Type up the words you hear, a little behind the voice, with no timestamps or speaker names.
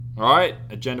All right,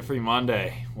 Agenda Free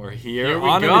Monday. We're here we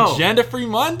on go. an Agenda Free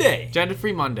Monday. Agenda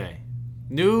Free Monday.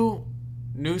 New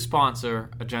sponsor,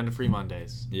 Agenda Free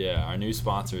Mondays. Yeah, our new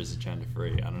sponsor is Agenda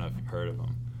Free. I don't know if you've heard of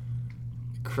them.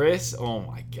 Chris, oh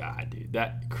my God, dude.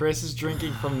 Chris is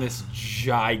drinking from this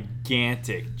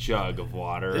gigantic jug of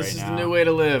water This right is now. the new way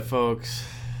to live, folks.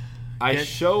 I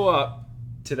show up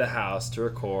to the house to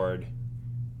record,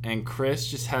 and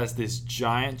Chris just has this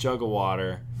giant jug of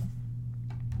water,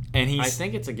 and I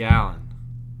think it's a gallon.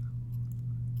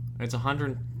 It's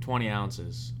 120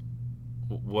 ounces.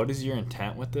 What is your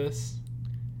intent with this?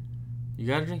 You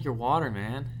gotta drink your water,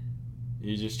 man.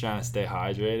 You just trying to stay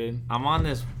hydrated? I'm on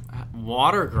this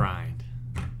water grind.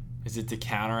 Is it to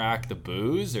counteract the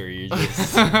booze, or you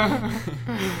just...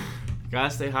 Gotta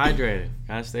stay hydrated.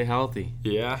 Gotta stay healthy.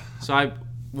 Yeah. So I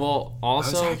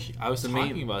was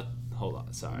talking about... Hold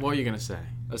on, sorry. What are you gonna say?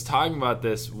 I was talking about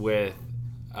this with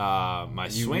my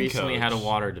You swing recently coach. had a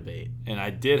water debate. And I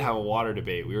did have a water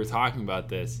debate. We were talking about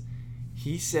this.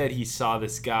 He said he saw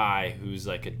this guy who's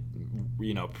like a,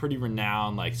 pretty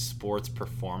renowned like sports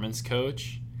performance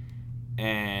coach.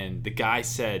 And the guy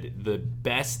said the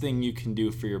best thing you can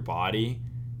do for your body,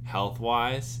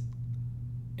 health-wise,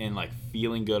 and like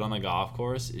feeling good on the golf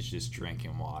course is just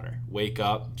drinking water. Wake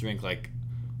up, drink like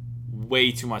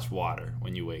way too much water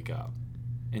when you wake up,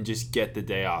 and just get the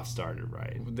day off started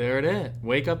right. There it is.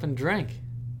 Wake up and drink.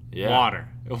 Yeah. Water.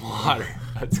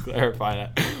 Let's clarify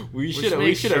that. We should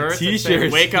make have shirts that say,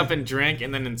 t-shirts. wake up and drink,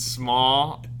 and then in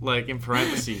small, like in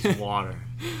parentheses, water.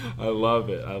 I love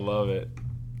it.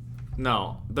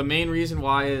 No, the main reason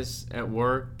why is at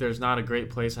work, there's not a great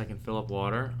place I can fill up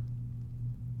water.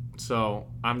 So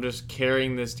I'm just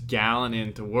carrying this gallon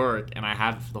into work, and I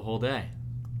have it for the whole day.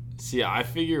 See, I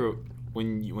figure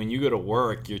when you go to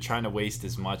work, you're trying to waste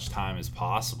as much time as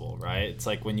possible, right? It's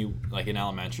like when you in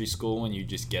elementary school, when you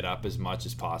just get up as much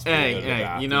as possible. to go to the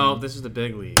bathroom. This is the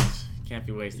big leagues. You can't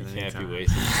be wasting any time. Can't be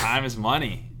wasting. Time is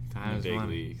money. Time in is the big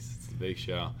money. leagues. It's a big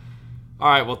show. All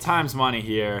right, well, time's money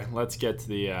here. Let's get to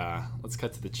the let's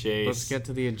cut to the chase. Let's get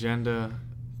to the agenda.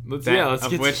 Let's of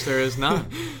get which there is none.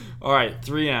 All right,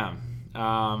 3M.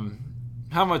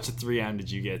 How much of 3M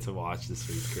did you get to watch this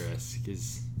week, Chris?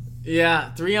 'Cause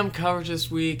 3M coverage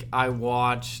this week. I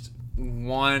watched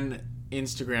one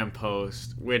Instagram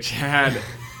post which had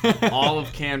all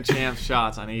of Cam Champ's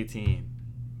shots on 18.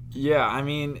 yeah, I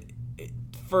mean,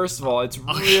 first of all, it's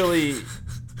really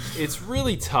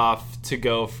tough to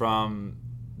go from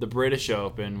the British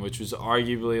Open, which was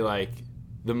arguably like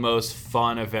the most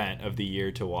fun event of the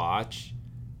year to watch,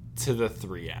 to the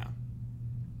 3M.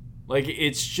 Like,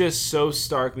 it's just so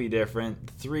starkly different.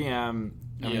 3M,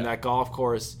 I mean, that golf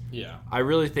course. Yeah. I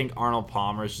really think Arnold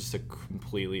Palmer is just a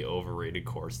completely overrated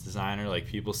course designer. Like,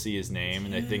 people see his name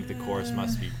and they think the course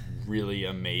must be really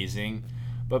amazing.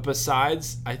 But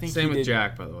besides, I think Same with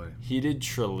Jack, by the way. he did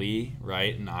Tralee,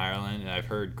 right, in Ireland, and I've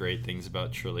heard great things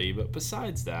about Tralee. But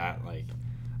besides that, like,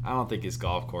 I don't think his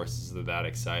golf courses are that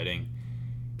exciting.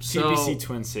 TPC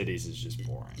Twin Cities is just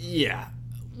boring. Yeah.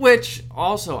 Which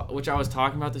I was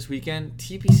talking about this weekend,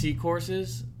 TPC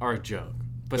courses are a joke.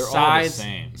 They're all the Besides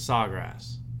same.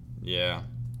 Sawgrass. Yeah.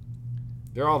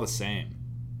 They're all the same,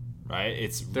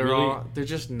 right? They're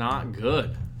just not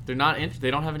good. They're not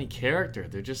they don't have any character.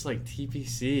 They're just like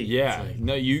TPC. Yeah. It's like,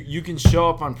 No, you can show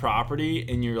up on property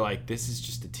and you're like, this is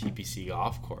just a TPC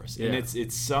golf course. And Yeah.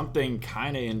 it's something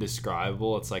kind of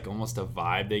indescribable. It's like almost a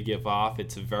vibe they give off.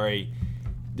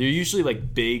 They're usually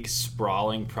like big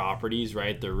sprawling properties,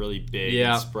 right? They're really big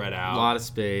and spread out. A lot of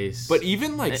space. But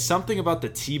even like something about the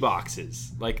tee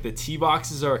boxes. Like the tee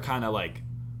boxes are kind of like,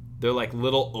 they're like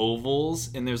little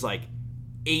ovals, and there's like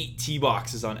 8 tee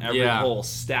boxes on every hole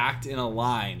stacked in a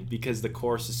line because the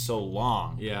course is so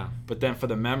long. Yeah. But then for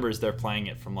the members, they're playing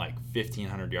it from like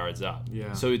 1,500 yards up.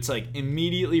 Yeah. So it's like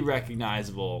immediately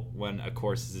recognizable when a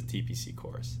course is a TPC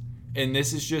course. And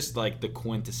this is just like the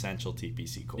quintessential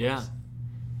TPC course. Yeah.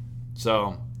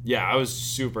 So, yeah, I was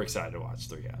super excited to watch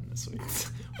 3M this week.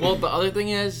 Well, the other thing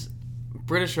is,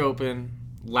 British Open,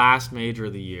 last major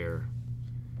of the year,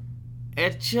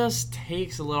 it just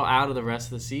takes a little out of the rest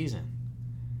of the season,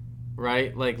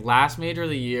 right? Like, last major of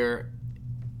the year,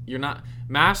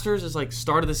 Masters is like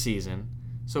start of the season,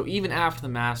 so even after the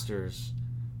Masters,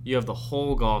 you have the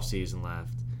whole golf season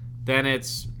left. Then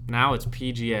now it's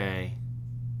PGA,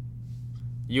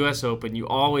 US Open, you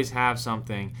always have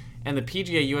something. And the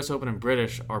PGA, US Open, and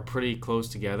British are pretty close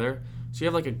together. So you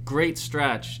have like a great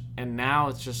stretch, and now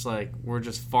it's just like we're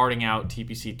just farting out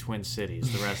TPC Twin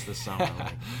Cities the rest of the summer.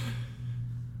 Like,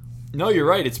 No, you're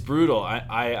right. It's brutal.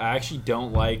 I actually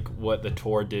don't like what the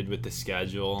tour did with the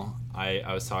schedule. I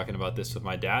was talking about this with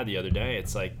my dad the other day.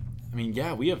 It's like I mean,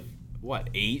 yeah, we have,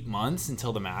 8 months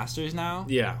until the Masters now?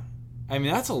 Yeah. I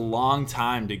mean, that's a long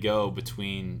time to go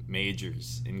between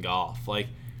majors in golf. Like,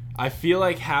 I feel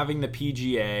like having the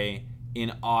PGA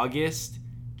in August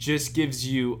just gives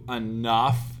you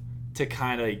enough to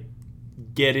kind of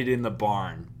get it in the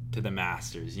barn to the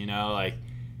Masters, you know? Like,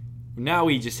 now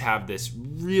we just have this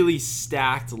really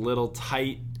stacked little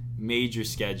tight major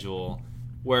schedule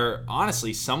where,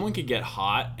 honestly, someone could get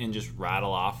hot and just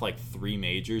rattle off like 3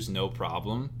 majors, no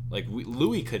problem. Like,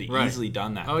 Louis could have easily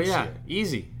done that this year.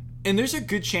 Easy. And there's a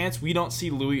good chance we don't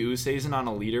see Louis Oosthuizen on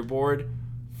a leaderboard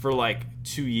for like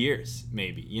 2 years,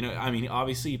 maybe. You know, I mean,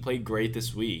 obviously he played great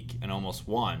this week and almost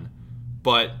won,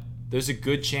 but there's a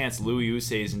good chance Louis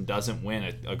Oosthuizen doesn't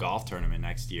win a golf tournament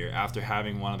next year after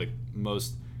having one of the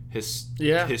most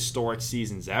historic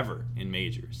seasons ever in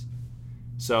majors.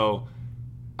 So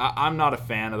I'm not a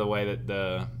fan of the way that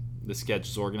the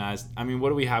schedule's organized. I mean, what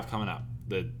do we have coming up?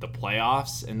 The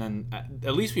playoffs, and then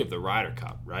at least we have the Ryder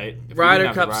Cup, right?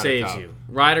 Ryder Cup saves you.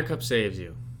 Ryder Cup saves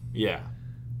you. Yeah.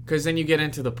 Because then you get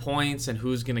into the points and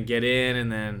who's going to get in,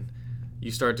 and then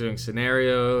you start doing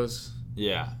scenarios.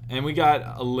 Yeah, and we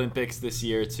got Olympics this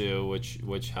year too,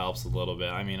 which helps a little bit.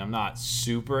 I mean, I'm not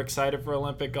super excited for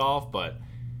Olympic golf, but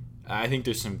I think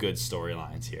there's some good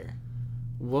storylines here.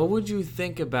 What would you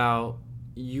think about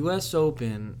U.S.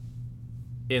 Open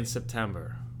in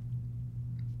September?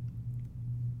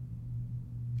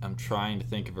 I'm trying to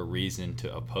think of a reason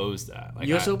to oppose that. Like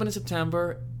U.S. Open in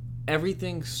September,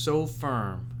 everything's so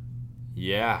firm.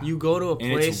 Yeah. You go to a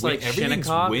place like everything's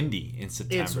Shinnecock. Everything's windy in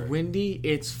September. It's windy.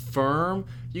 It's firm.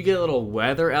 You get a little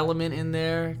weather element in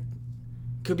there.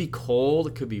 Could be cold.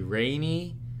 It could be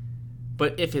rainy.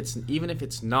 But even if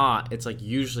it's not, it's like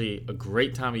usually a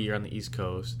great time of year on the East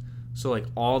Coast. So like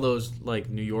all those like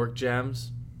New York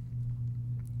gems,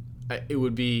 it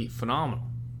would be phenomenal.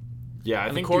 Yeah,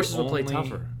 I think the courses will play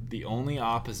tougher. The only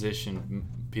opposition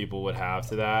people would have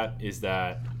to that is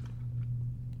that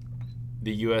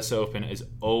the U.S. Open is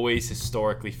always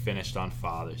historically finished on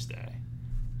Father's Day.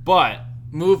 But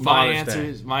move Father's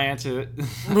Day. My answer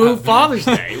move Father's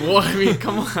Day. Well, I mean,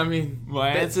 come on. I mean, my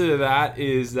answer to that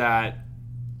is that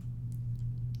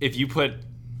if you put,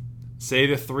 say,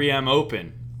 the 3M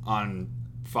Open on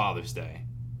Father's Day,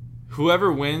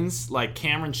 whoever wins, like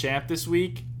Cameron Champ this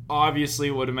week, obviously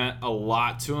would have meant a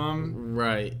lot to him,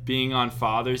 right? Being on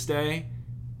Father's Day.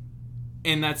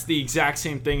 And that's the exact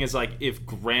same thing as like if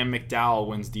Graham McDowell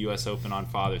wins the U.S. Open on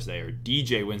Father's Day or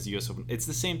DJ wins the U.S. Open. It's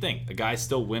the same thing. A guy's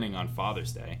still winning on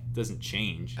Father's Day. It doesn't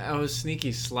change. I was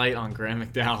sneaky slight on Graham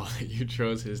McDowell that you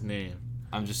chose his name.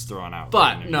 I'm just throwing out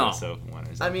no. U.S. Open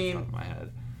winners. I mean, off the top of my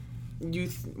head. You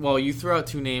threw out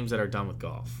 2 names that are done with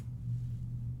golf.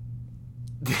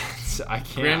 I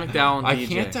can't. Graham McDowell and DJ. I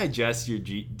can't digest your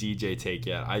DJ take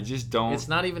yet. I just don't. It's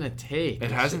not even a take.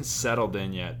 It hasn't settled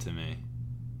in yet to me.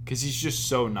 Because he's just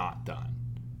so not done.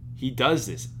 He does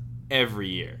this every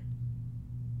year.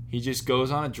 He just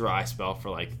goes on a dry spell for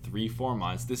like 3-4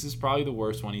 months. This is probably the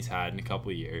worst one he's had in a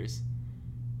couple of years.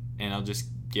 And he'll just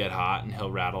get hot and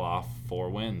he'll rattle off 4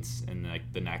 wins in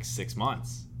like the next 6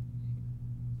 months.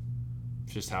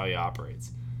 It's just how he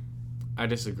operates. I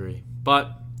disagree.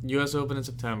 But U.S. Open in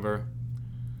September.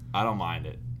 I don't mind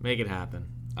it. Make it happen.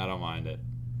 I don't mind it.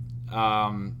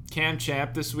 Cam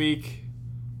Champ this week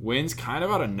wins kind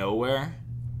of out of nowhere.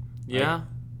 Yeah.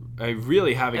 I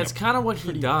really having It's kind of what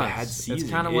he does. Bad season. It's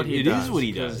kind of what he does. It is what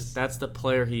he does. That's the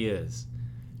player he is.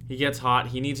 He gets hot.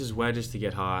 He needs his wedges to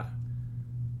get hot.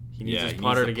 He needs his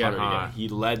putter to get hot. He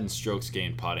led in strokes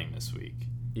gained putting this week.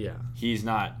 Yeah. He's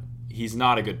not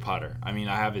a good putter. I mean,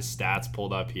 I have his stats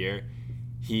pulled up here.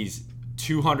 He's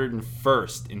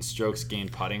 201st in strokes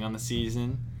gained putting on the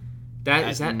season.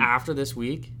 Is that after this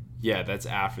week? Yeah, that's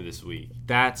after this week.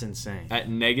 That's insane. At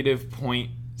negative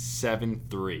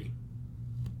 .73.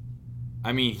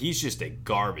 I mean, he's just a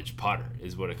garbage putter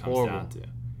is what it comes down to.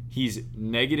 He's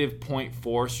negative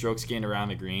 .4 strokes gained around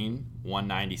the green,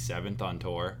 197th on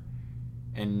tour,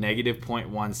 and negative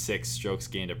 .16 strokes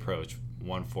gained approach,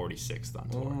 146th on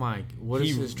tour. Oh my, what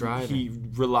is his driving? He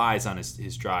relies on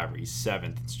his driver. He's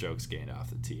 7th in strokes gained off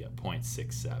the tee at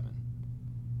 .67.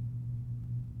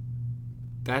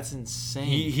 That's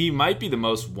insane. He might be the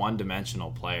most one-dimensional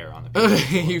player on the PGA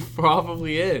Tour. He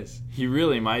probably is. He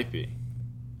really might be.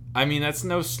 I mean, that's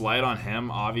no slight on him.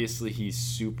 Obviously, he's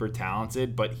super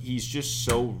talented, but he's just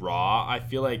so raw. I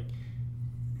feel like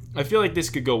this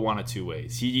could go one of 2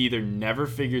 ways. He either never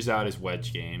figures out his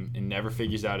wedge game and never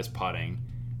figures out his putting,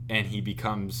 and he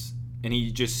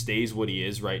just stays what he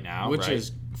is right now, which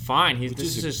is fine.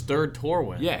 This is his 3rd tour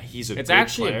win. Yeah, he's a. It's good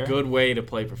actually player. a good way to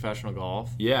play professional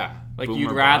golf. Yeah, like boomer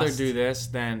you'd rather bust. do this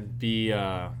than be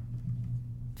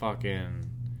fucking,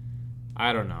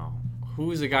 I don't know.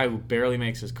 Who's the guy who barely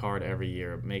makes his card every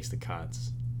year, makes the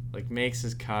cuts? Like, makes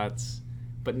his cuts,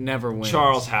 but never wins.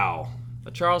 Charles Howell.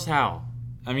 Charles Howell.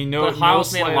 I mean, But no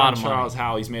Howell's made a slight lot on of Charles money.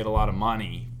 Howell. He's made a lot of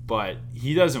money, but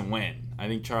he doesn't win. I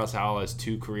think Charles Howell has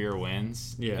 2 career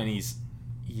wins. Yeah. And he's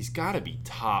got to be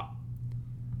top.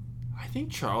 I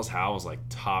think Charles Howell is like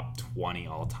top 20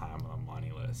 all time on the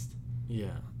money list.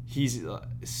 Yeah. He's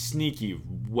sneaky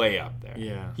way up there.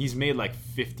 Yeah. He's made like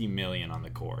 $50 million on the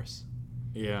course.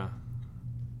 Yeah.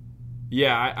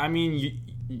 Yeah, I mean,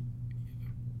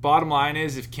 bottom line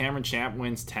is, if Cameron Champ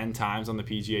wins 10 times on the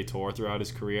PGA Tour throughout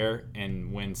his career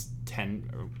and wins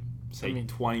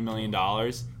 $20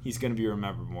 million, he's going to be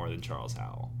remembered more than Charles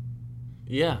Howell.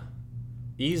 Yeah.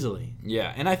 Easily.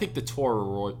 Yeah, and I think the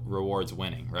tour rewards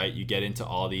winning, right? You get into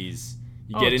all these,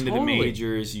 you Oh, get into totally. the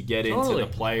majors, you get into Totally. the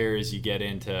players, you get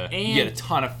And- a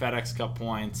ton of FedEx Cup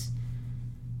points,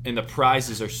 and the prize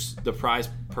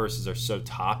purses are so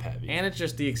top heavy. And it's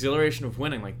just the exhilaration of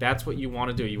winning. Like, that's what you want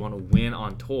to do. You want to win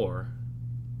on tour,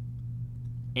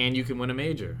 and you can win a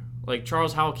major. Like,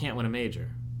 Charles Howell can't win a major,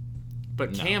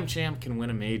 but No. Cam Champ can win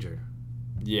a major.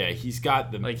 Yeah, he's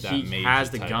got Like, that he major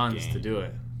has the type guns game. to do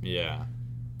it. Yeah,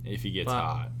 if he gets But-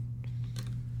 hot.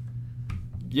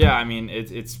 Yeah, I mean,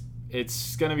 it's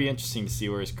going to be interesting to see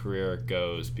where his career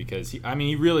goes, because he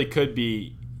really could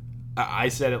be. I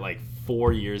said it like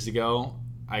 4 years ago.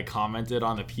 I commented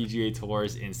on the PGA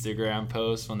Tour's Instagram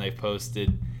post when they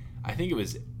posted, I think it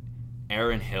was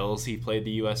Aaron Hills, he played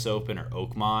the U.S. Open, or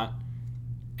Oakmont,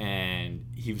 and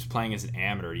he was playing as an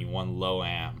amateur, and he won low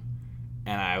am.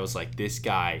 And I was like, this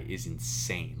guy is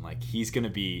insane. Like, he's gonna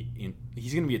be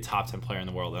a top 10 player in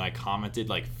the world. And I commented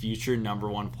like future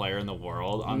 #1 player in the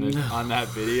world on that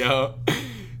video.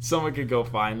 Someone could go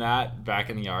find that back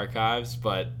in the archives.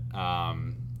 But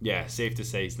yeah, safe to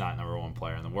say he's not #1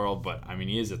 player in the world. But I mean,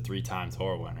 he is a 3-time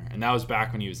tour winner, and that was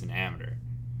back when he was an amateur.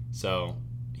 So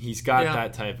he's got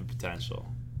that type of potential.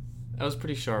 That was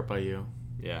pretty sharp by you.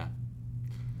 Yeah.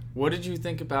 What did you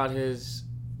think about his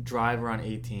driver on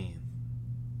 18?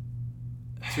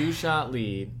 2-shot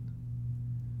lead.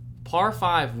 Par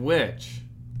 5, which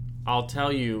I'll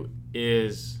tell you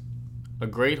is a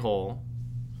great hole.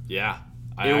 Yeah.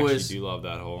 I It actually was do love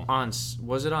that hole.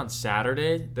 Was it on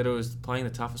Saturday that it was playing the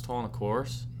toughest hole on the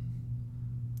course?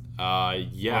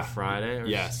 Yeah. Or Friday? Or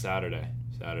Yeah, Saturday.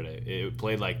 It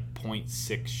played like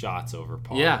 0.6 shots over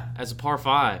par. Yeah, as a par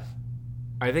 5.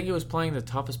 I think it was playing the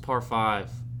toughest par 5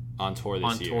 on tour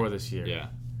this year. Yeah.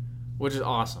 Which is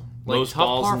awesome. Like, Most tough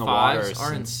balls par in the water 5s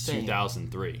are since insane.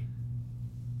 2003.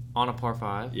 On a par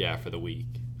 5? Yeah, for the week.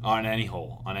 On any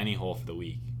hole for the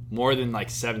week. More than like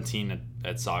 17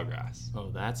 at Sawgrass. Oh,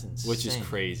 that's insane. Which is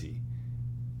crazy.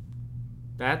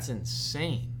 That's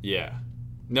insane. Yeah.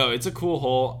 No, it's a cool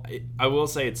hole. I will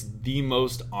say it's the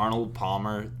most Arnold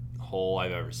Palmer hole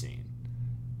I've ever seen.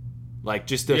 Like,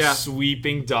 just a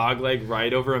sweeping dogleg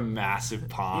right over a massive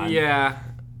pond. Yeah.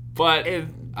 But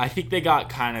I think they got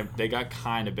kind of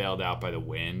bailed out by the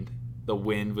wind. The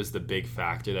wind was the big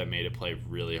factor that made it play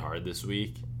really hard this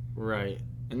week. Right.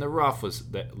 And the rough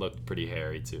looked pretty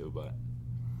hairy too, but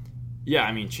yeah,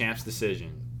 I mean, Champ's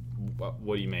decision.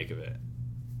 What do you make of it?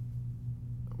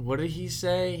 What did he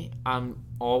say? I'm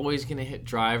always gonna hit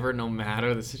driver no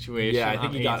matter the situation. Yeah, I think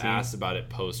on he got 18. asked about it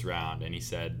post round, and he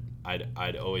said,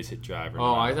 "I'd always hit driver." Oh,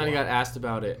 no I matter thought he what." got asked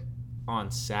about it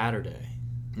on Saturday.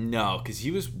 No, because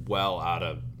he was well out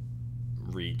of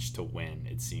reach to win.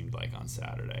 It seemed like on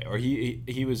Saturday, or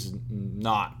he was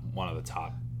not one of the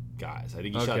top guys. I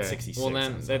think he shot 66. Well,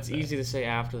 then on that's Sunday. easy to say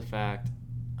after the fact.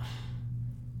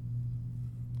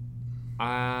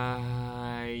 I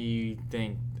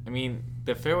mean,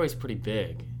 the fairway's pretty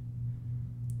big.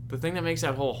 The thing that makes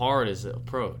that hole hard is the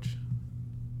approach.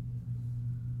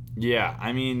 Yeah,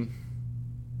 I mean,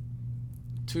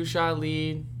 2-shot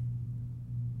lead.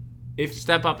 if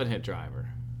Step up and hit driver.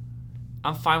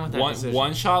 I'm fine with that decision.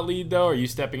 one shot lead though, are you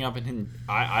stepping up and hitting?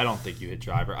 I don't think you hit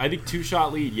driver. I think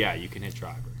 2-shot lead, yeah, you can hit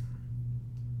driver.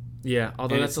 Yeah,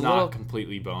 although And that's it's a not little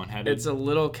completely boneheaded. It's a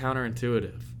little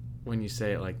counterintuitive when you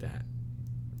say it like that.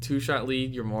 2-shot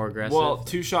lead, you're more aggressive. Well,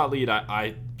 2-shot lead,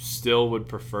 I still would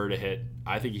prefer to hit.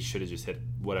 I think he should have just hit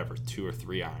whatever 2 or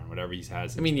 3 iron, whatever he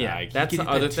has. In his bag. He that's could the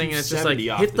hit other that thing. And it's just like 270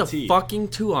 off hit the tee. fucking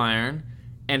 2-iron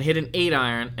and hit an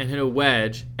 8-iron and hit a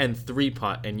wedge and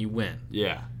 3-putt and you win.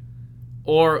 Yeah,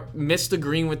 Or miss the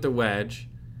green with the wedge,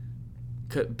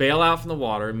 bail out from the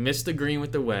water, miss the green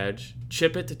with the wedge,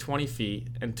 chip it to 20 feet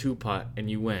and 2-putt and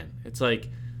you win. It's like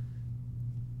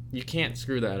you can't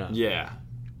screw that up. yeah.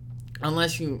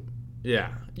 Unless you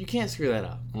can't screw that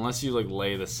up. Unless you like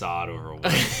lay the sod over a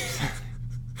wedge.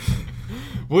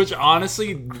 Which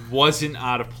honestly wasn't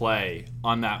out of play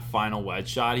on that final wedge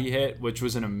shot he hit, which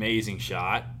was an amazing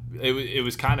shot. It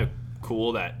was kind of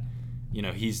cool that,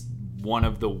 he's one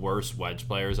of the worst wedge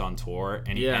players on tour,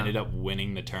 and he ended up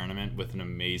winning the tournament with an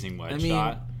amazing wedge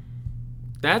shot.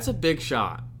 That's a big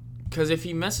shot. Because if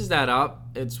he messes that up,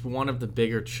 it's one of the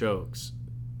bigger chokes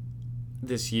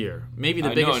this year. Maybe the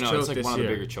biggest choke it's like this one year. of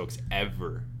the bigger chokes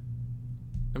ever.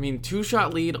 I mean,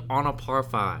 2-shot lead on a par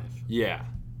 5. Yeah.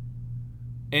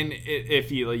 And if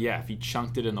he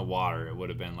chunked it in the water, it would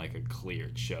have been like a clear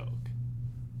choke.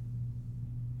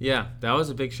 Yeah, that was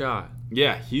a big shot.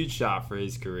 Yeah, huge shot for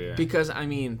his career. Because,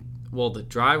 the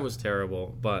drive was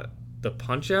terrible, but the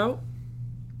punch-out?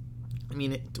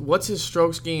 What's his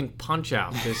strokes gained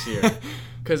punch-out this year?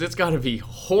 Because it's got to be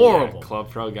horrible. Yeah, Club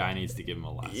Pro guy needs to give him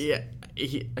a lesson. Yeah,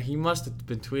 he must have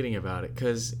been tweeting about it,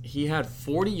 because he had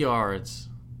 40 yards,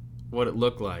 what it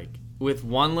looked like, with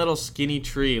one little skinny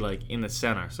tree, like, in the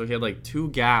center. So he had, like, 2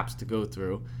 gaps to go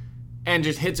through, and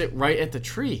just hits it right at the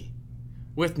tree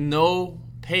with no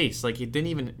pace. Like, he didn't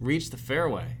even reach the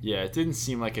fairway. Yeah, it didn't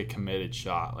seem like a committed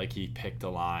shot. Like, he picked a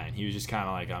line. He was just kind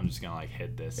of like, I'm just going to, like,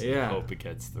 hit this and hope it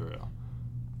gets through.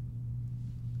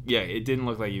 Yeah, it didn't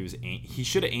look like he was he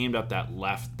should have aimed up that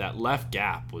left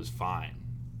gap was fine.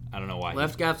 I don't know why.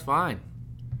 Left gap's fine.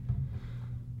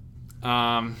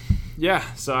 Yeah,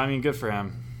 so, good for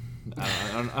him.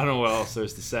 I don't know what else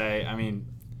there's to say.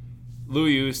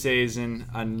 Louis Oosthuizen,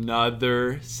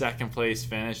 another second-place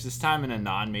finish, this time in a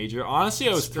non-major. Honestly,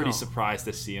 I was pretty surprised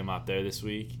to see him up there this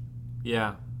week.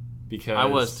 Yeah. Because I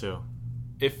was, too.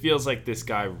 It feels like this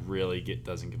guy really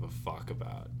doesn't give a fuck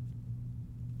about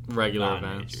regular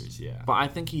events. Yeah. But I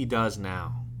think he does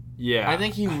now. Yeah. I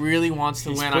think he really wants to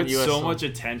win on US. He's put so much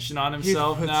attention on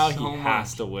himself now, he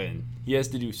has to win. He has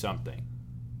to do something.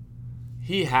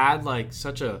 He had, like,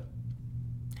 such a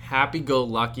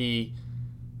happy-go-lucky,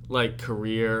 like,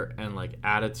 career and, like,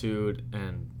 attitude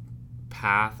and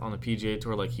path on the PGA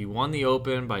Tour. Like, he won the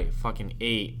Open by fucking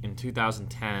 8 in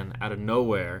 2010 out of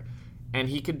nowhere, and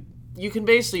you can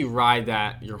basically ride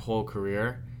that your whole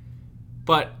career.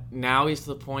 But now he's to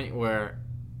the point where,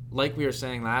 like we were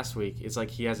saying last week, it's like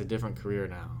he has a different career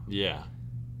now. Yeah.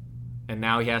 And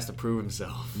now he has to prove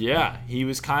himself. Yeah, he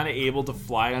was kind of able to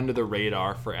fly under the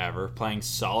radar forever, playing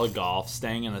solid golf,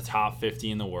 staying in the top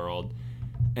 50 in the world.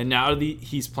 And now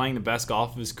he's playing the best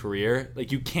golf of his career.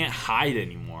 Like, you can't hide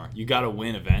anymore. You got to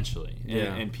win eventually.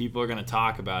 And people are going to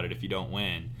talk about it if you don't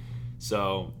win.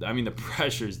 So, the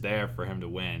pressure's there for him to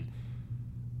win.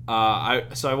 I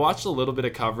watched a little bit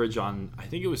of coverage on, I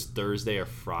think it was Thursday or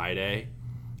Friday,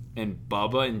 and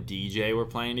Bubba and DJ were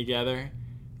playing together.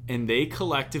 And they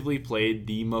collectively played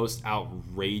the most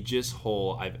outrageous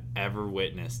hole I've ever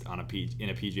witnessed in a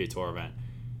PGA Tour event.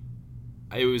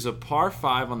 It was a par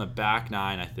 5 on the back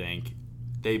 9, I think.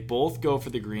 They both go for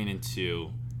the green in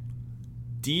 2.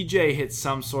 DJ hits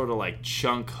some sort of, like,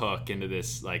 chunk hook into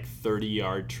this, like,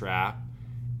 30-yard trap.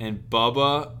 And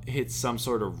Bubba hits some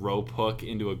sort of rope hook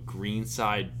into a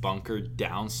greenside bunker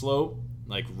downslope,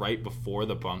 like, right before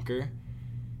the bunker.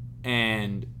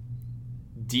 And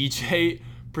DJ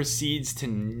proceeds to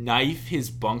knife his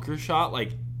bunker shot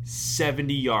like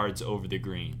 70 yards over the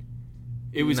green.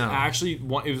 It was actually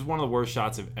one of the worst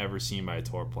shots I've ever seen by a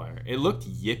tour player. It looked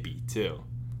yippy too.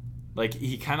 Like,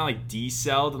 he kind of like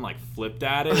decelled and like flipped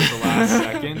at it at the last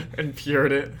second and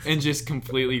pured it and just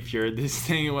completely pured this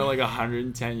thing and went like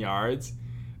 110 yards.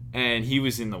 And he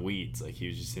was in the weeds. Like, he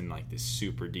was just in like this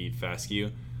super deep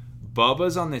fescue.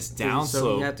 Bubba's on this downslope.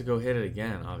 So he had to go hit it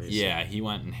again, obviously. Yeah, he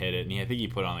went and hit it, and I think he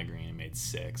put it on the green and made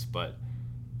 6. But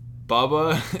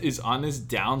Bubba is on this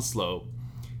downslope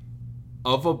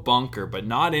of a bunker, but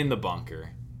not in the bunker.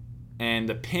 And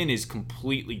the pin is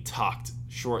completely tucked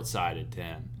short-sided to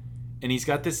him. And he's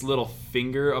got this little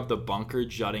finger of the bunker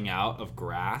jutting out of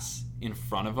grass in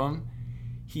front of him.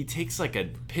 He takes like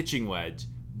a pitching wedge,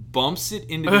 bumps it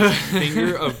into this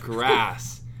finger of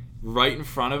grass right in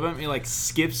front of him. He like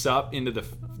skips up into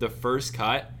the first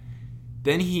cut.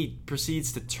 Then he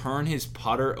proceeds to turn his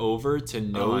putter over to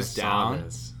nose down,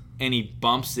 and he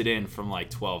bumps it in from like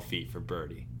 12 feet for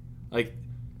birdie. Like,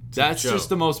 that's just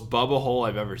the most Bubba hole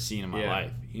I've ever seen in my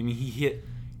life. I mean, he hit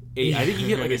I think he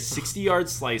hit like a 60-yard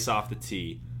slice off the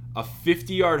tee, a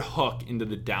 50-yard hook into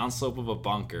the downslope of a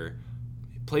bunker,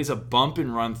 plays a bump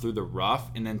and run through the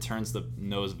rough, and then turns the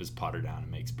nose of his putter down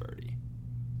and makes birdie.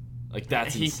 Like,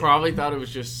 that's he insane. Probably thought it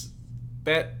was just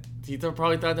that. He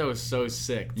probably thought that was so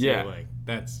sick. Too. Yeah, like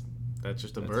that's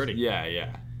just a birdie.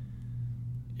 Yeah.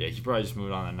 He probably just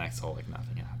moved on to the next hole like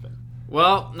nothing happened.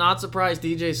 Well, not surprised.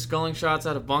 DJ's sculling shots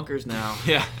out of bunkers now.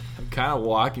 Yeah, I'm kind of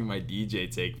walking my DJ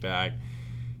take back.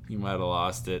 He might have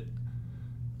lost it.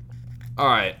 All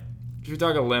right. Should we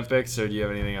talk Olympics, or do you have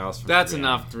anything else? That's 3M?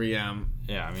 enough 3M.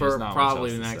 Yeah, I mean, for there's not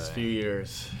probably much the else to next say. few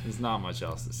years. There's not much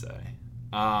else to say.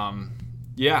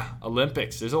 Yeah,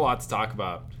 Olympics. There's a lot to talk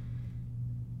about.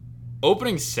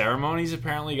 Opening ceremonies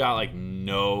apparently got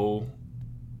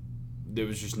there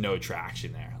was just no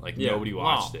traction there. Nobody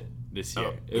watched it this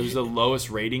year. It was the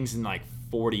lowest ratings in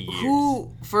 40 years.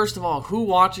 First of all, who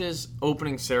watches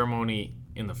opening ceremony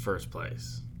in the first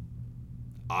place?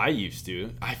 I used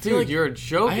to. I feel Dude, you're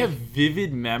joking. I have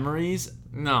vivid memories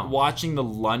watching the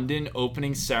London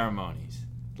opening ceremonies.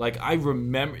 I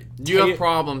remember. You have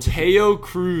problems. Teo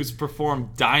Cruz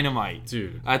performed Dynamite,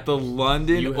 dude, at the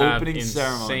London opening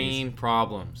ceremonies. Insane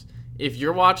problems. If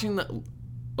you're watching the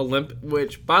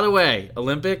which, by the way,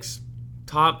 Olympics,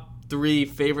 top 3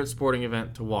 favorite sporting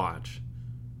event to watch.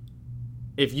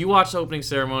 If you watch the opening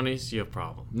ceremonies, you have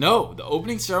problems. No, the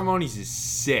opening ceremonies is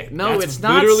sick. No, it's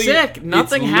not sick.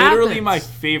 Nothing happens. It's literally my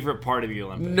favorite part of the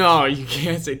Olympics. No, you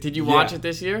can't say. Did you watch it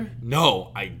this year?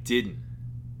 No, I didn't.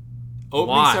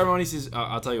 Opening ceremonies is.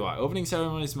 I'll tell you why. Opening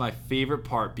ceremonies is my favorite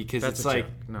part because That's it's a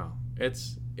joke. No,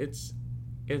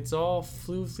 it's all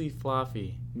floofy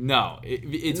fluffy. No,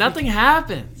 it's nothing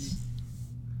happens.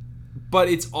 But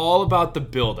it's all about the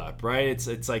build-up, right? It's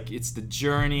the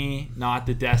journey, not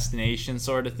the destination,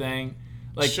 sort of thing.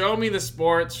 Show me the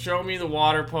sports, show me the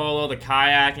water polo, the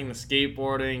kayaking, the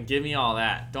skateboarding. Give me all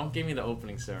that. Don't give me the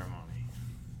opening ceremony.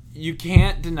 You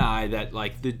can't deny that,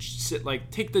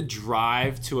 take the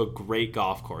drive to a great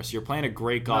golf course. You're playing a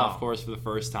great golf course for the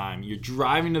first time. You're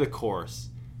driving to the course.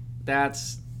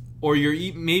 Or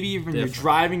you're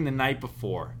driving the night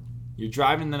before.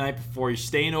 You're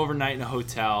staying overnight in a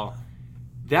hotel.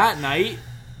 That night,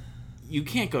 you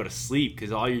can't go to sleep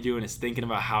because all you're doing is thinking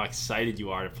about how excited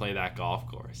you are to play that golf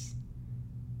course.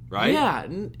 Right? Yeah.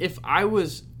 If I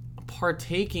was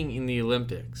partaking in the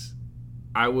Olympics,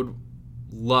 I would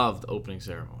love the opening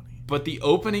ceremony. But the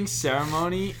opening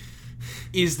ceremony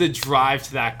is the drive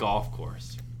to that golf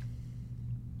course.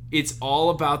 It's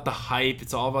all about the hype.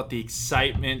 It's all about the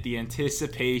excitement, the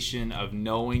anticipation of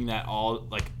knowing that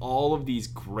all of these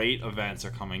great events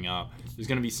are coming up. There's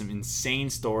going to be some insane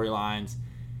storylines.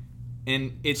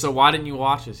 So why didn't you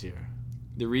watch this year?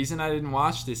 The reason I didn't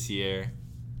watch this year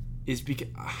is because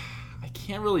I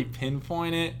can't really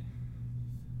pinpoint it,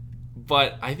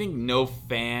 but I think no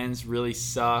fans really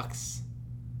sucks.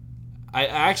 I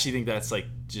actually think that's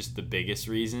just the biggest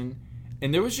reason.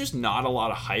 And there was just not a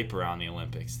lot of hype around the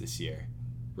Olympics this year,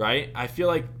 right? I feel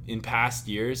like in past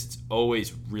years, it's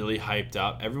always really hyped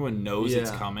up. Everyone knows it's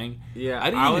coming. Yeah,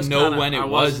 I didn't even know when it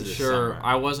was this sure. summer.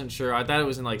 I wasn't sure. I thought it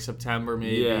was in September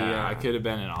maybe. Yeah, it could have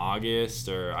been in August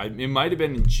or it might have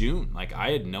been in June.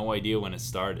 I had no idea when it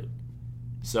started.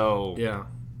 So yeah,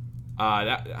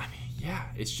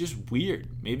 it's just weird.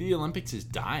 Maybe the Olympics is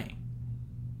dying.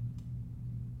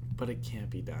 But it can't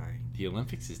be dying. The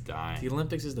Olympics is dying. The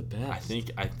Olympics is the best.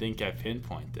 I think I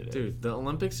pinpointed it. Dude, the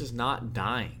Olympics is not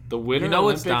dying. The Winter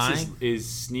Olympics is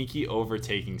sneaky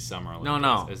overtaking Summer Olympics.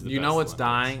 No. As the You best know what's Olympics.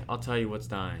 dying? I'll tell you what's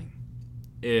dying.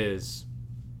 Is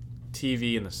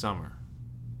TV in the summer.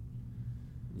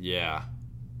 Yeah.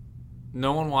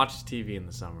 No one watches TV in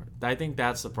the summer. I think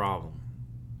that's the problem.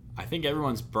 I think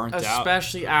everyone's burnt out.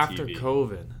 Especially after TV.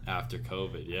 COVID. After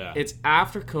COVID, yeah. It's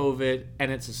after COVID,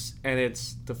 and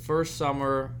it's the first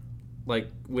summer,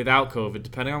 without COVID,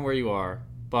 depending on where you are.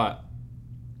 But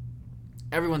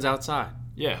everyone's outside.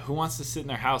 Yeah, who wants to sit in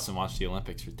their house and watch the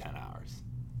Olympics for 10 hours?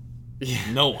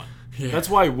 Yeah. No one. Yeah. That's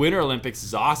why Winter Olympics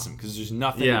is awesome, because there's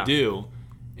nothing to do,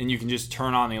 and you can just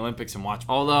turn on the Olympics and watch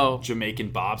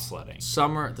Jamaican bobsledding.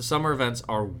 The summer events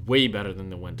are way better than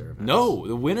the winter events. No,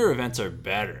 the winter events are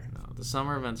better. No, the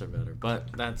summer events are better,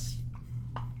 but that's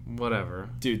whatever.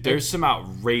 Dude, there's some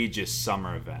outrageous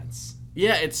summer events.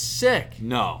 Yeah, it's sick.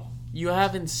 No. You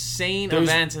have insane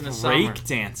events in the summer. There's break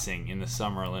dancing in the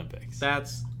Summer Olympics.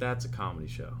 That's a comedy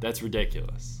show. That's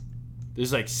ridiculous.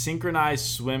 There's synchronized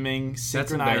swimming,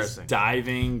 synchronized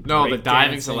diving. No, the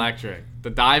diving's electric.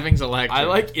 I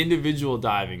like individual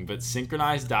diving, but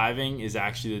synchronized diving is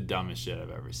actually the dumbest shit I've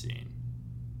ever seen.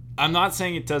 I'm not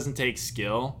saying it doesn't take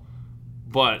skill,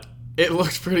 but it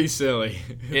looks pretty silly.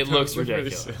 It looks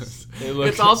ridiculous.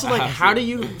 It's also how do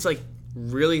you? It's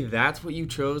really that's what you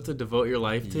chose to devote your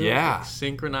life to? Yeah,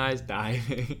 synchronized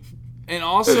diving. And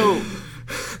also,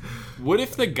 what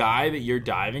if the guy that you're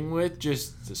diving with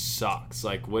just sucks?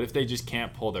 What if they just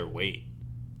can't pull their weight?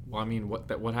 Well, I mean,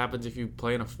 what happens if you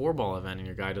play in a 4-ball event and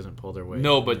your guy doesn't pull their weight?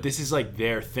 No, but this is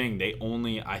their thing.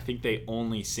 I think they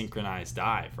only synchronize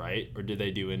dive, right? Or do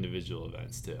they do individual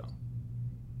events too?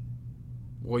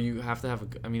 Well, you have to have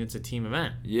it's a team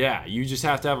event. Yeah, you just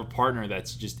have to have a partner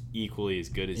that's just equally as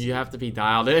good as you. You have to be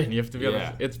dialed in. You have to be able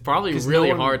Yeah. to, it's probably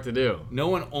really hard to do. No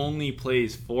one only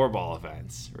plays 4-ball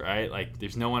events, right? Like,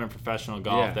 there's no one in professional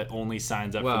golf Yeah. that only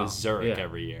signs up for the Zurich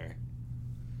every year.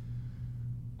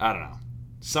 I don't know.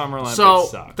 Summer Olympics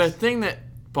sucks. The thing that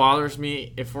bothers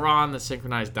me, if we're on the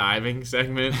synchronized diving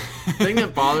segment, the thing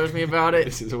that bothers me about it,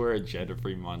 This is where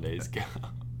Agenda-Free Mondays go.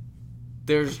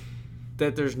 there's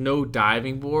no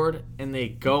diving board, and they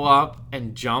go up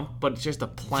and jump, but it's just a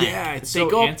plank. Yeah, it's they so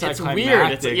go up, it's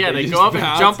anticlimactic. weird. They just go up and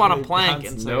bounce jump on a they plank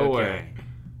bounce and say, nowhere. okay,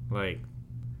 like,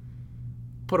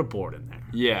 put a board in there.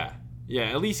 Yeah.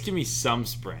 At least give me some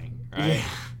spring, right? Yeah.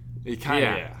 It kind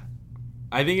of,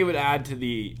 I think it would add to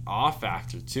the awe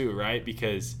factor too, right?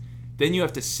 Because then you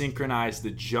have to synchronize the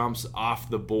jumps off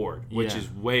the board, which is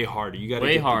way harder. You got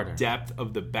to get the depth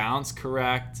of the bounce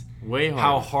correct. Way harder.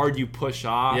 How hard you push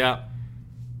off. Yeah.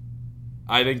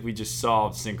 I think we just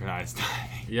solved synchronized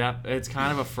diving. Yeah, it's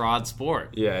kind of a fraud sport.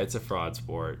 Yeah, it's a fraud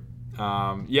sport.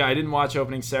 I didn't watch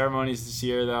opening ceremonies this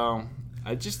year, though.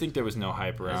 I just think there was no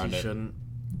hype around it. Shouldn't.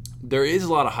 There is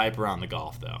a lot of hype around the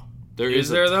golf, though. There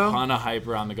is a ton of hype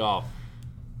around the golf.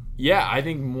 Yeah, I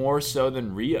think more so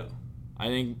than Rio. I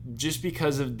think just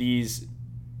because of these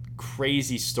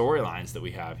crazy storylines that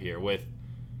we have here with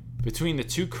between the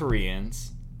two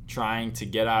Koreans trying to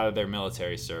get out of their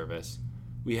military service.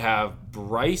 We have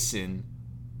Bryson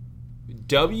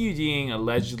WDing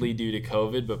allegedly due to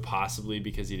COVID, but possibly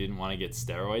because he didn't want to get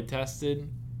steroid tested.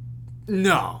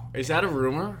 No. Is that a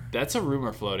rumor? That's a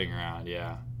rumor floating around,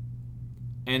 yeah.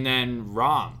 And then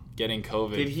Rahm getting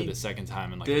COVID for the second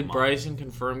time in like a month. Did Bryson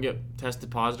confirm get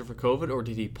tested positive for COVID, or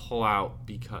did he pull out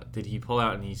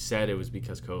and he said it was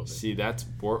because COVID? See, that's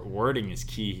wording is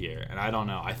key here, and I don't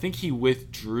know. I think he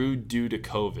withdrew due to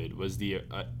COVID was the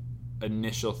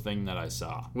initial thing that I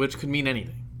saw. Which could mean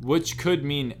anything. Which could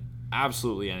mean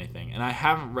absolutely anything. And I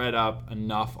haven't read up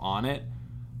enough on it,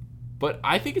 but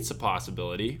I think it's a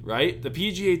possibility, right? The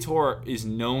PGA Tour is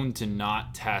known to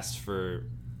not test for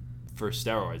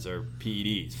steroids or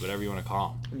PEDs, whatever you want to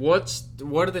call them.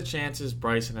 What are the chances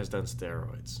Bryson has done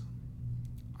steroids?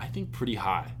 I think pretty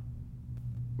high.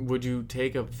 Would you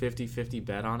take a 50-50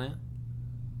 bet on it?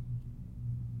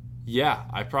 Yeah,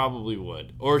 I probably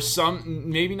would. Or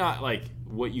maybe not like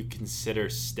what you consider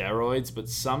steroids, but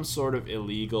some sort of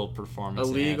illegal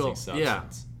performance-enhancing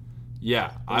substance.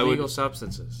 Yeah, illegal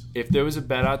substances. If there was a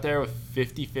bet out there with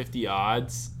 50-50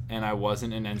 odds and I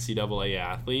wasn't an NCAA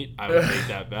athlete, I would take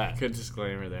that bet. Good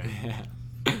disclaimer there.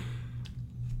 Yeah.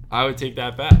 I would take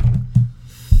that bet.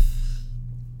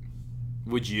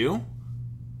 Would you?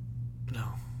 No.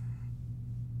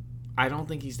 I don't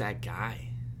think he's that guy.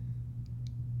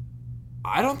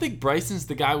 I don't think Bryson's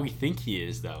the guy we think he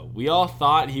is, though. We all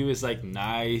thought he was like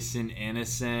nice and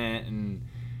innocent and,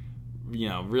 you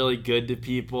know, really good to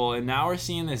people. And now we're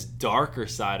seeing this darker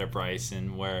side of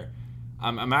Bryson where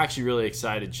I'm actually really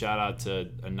excited. Shout out to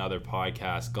another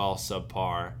podcast, Golf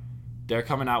Subpar. They're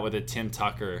coming out with a Tim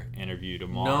Tucker interview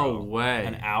tomorrow. No way.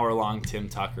 An hour-long Tim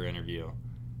Tucker interview,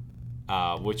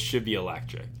 which should be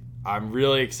electric. I'm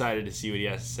really excited to see what he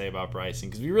has to say about Bryson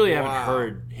because we really haven't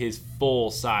heard his full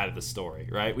side of the story,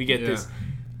 right? We get this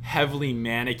heavily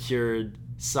manicured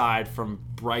side from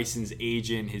Bryson's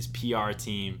agent, his PR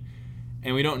team,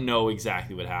 and we don't know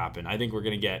exactly what happened. I think we're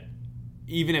going to get,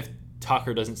 even if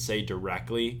Tucker doesn't say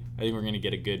directly, I think we're going to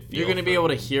get a good feel. You're going to be able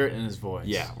to hear it in his voice.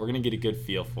 Yeah, we're going to get a good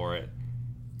feel for it.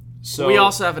 So we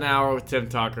also have an hour with Tim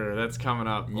Tucker. That's coming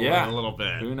up in a little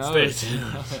bit. Who knows? Stay tuned.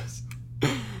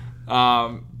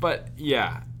 But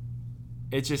yeah,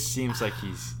 it just seems like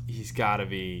he's got to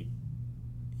be.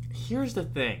 Here's the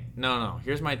thing. No.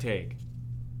 Here's my take.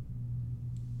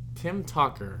 Tim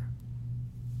Tucker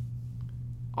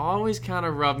always kind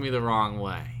of rubbed me the wrong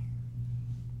way.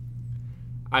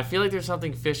 I feel like there's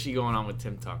something fishy going on with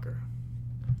Tim Tucker.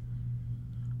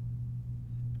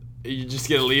 You just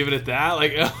gonna leave it at that?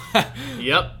 Like,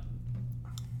 yep.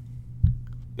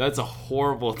 That's a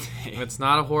horrible take. It's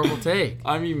not a horrible take.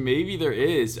 I mean, maybe there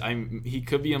is. He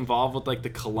could be involved with like the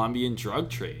Colombian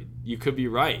drug trade. You could be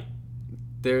right.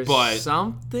 There's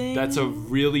something that's a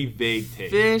really vague take.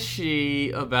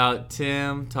 Fishy about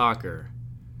Tim Tucker.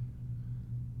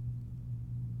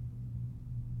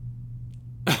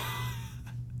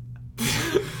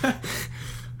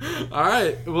 All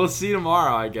right, we'll see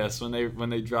tomorrow, I guess, when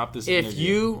they drop this interview. If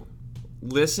you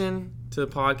listen to the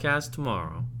podcast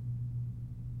tomorrow,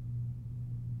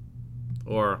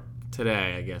 or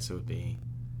today, I guess it would be,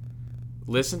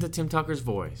 listen to Tim Tucker's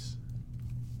voice.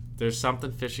 There's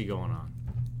something fishy going on.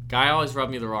 Guy always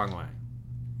rubbed me the wrong way.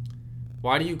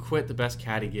 Why do you quit the best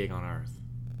caddy gig on earth?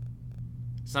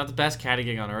 It's not the best caddy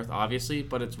gig on earth, obviously,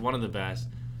 but it's one of the best.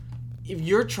 If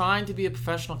you're trying to be a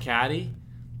professional caddy,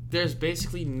 there's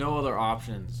basically no other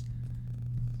options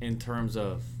in terms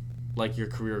of like your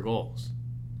career goals.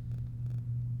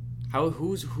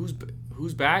 Who's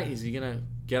bag? Is he gonna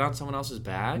get on someone else's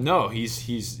bag? No, he's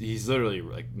literally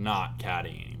like not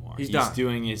caddying anymore. He's done.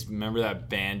 Doing his, remember that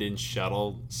Bandon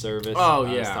shuttle service Oh,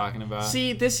 I yeah. was talking about?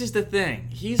 See, this is the thing.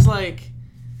 He's like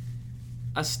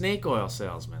a snake oil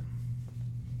salesman.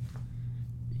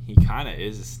 He kind of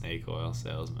is a snake oil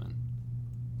salesman.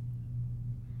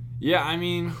 Yeah, I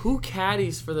mean, Who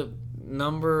caddies for the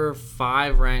number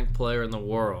 5 ranked player in the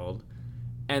world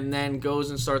and then goes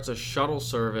and starts a shuttle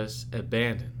service at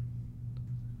Bandon?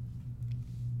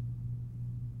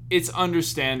 it's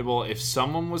understandable if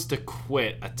someone was to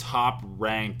quit a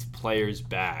top-ranked player's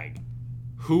bag,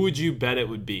 who would you bet it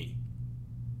would be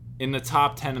in the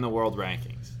top 10 in the world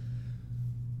rankings?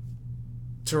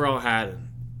 Terrell Haddon.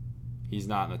 He's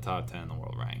not in the top 10 in the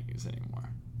world rankings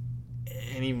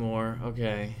anymore.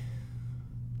 Okay.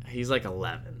 He's like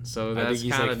 11, so I that's think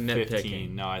he's kind like of nitpicking.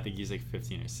 15. No, I think he's like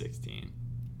 15 or 16.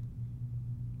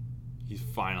 He's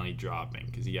finally dropping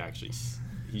because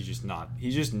he's just not a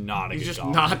He's good just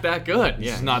golfer. not that good. He's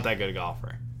Yeah. just not that good a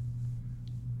golfer.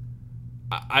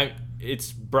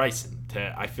 It's Bryson.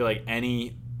 I feel like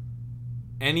any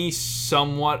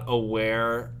somewhat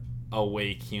aware,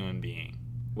 awake human being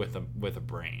with a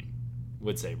brain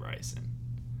would say Bryson.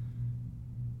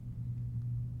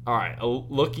 All right,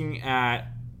 looking at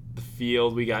the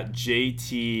field, we got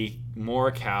JT,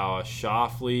 Morikawa,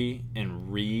 Schauffele,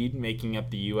 and Reed making up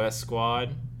the U.S.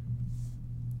 squad.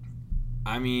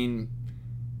 I mean,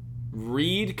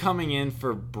 Reed coming in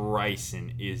for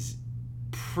Bryson is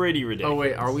pretty ridiculous. Oh,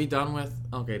 wait, are we done with...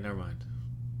 Okay, never mind.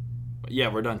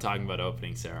 Yeah, we're done talking about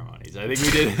opening ceremonies. I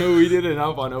think we did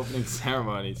enough on opening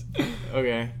ceremonies.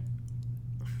 Okay.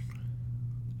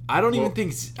 I don't even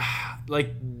think...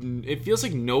 Like, it feels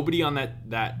like nobody on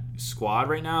that squad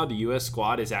right now, the U.S.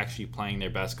 squad, is actually playing their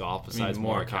best golf besides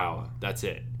Morikawa. That's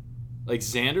it. Like,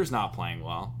 Xander's not playing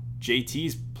well.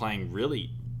 JT's playing really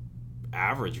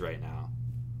average right now.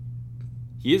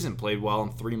 He hasn't played well in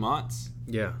 3 months.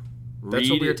 Yeah. That's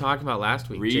what we were talking about last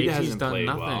week. Reed JT's hasn't done played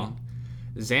nothing. well.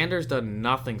 Xander's done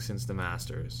nothing since the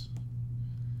Masters.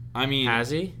 I mean... Has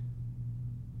he?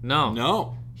 No.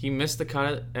 No. He missed the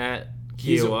cut at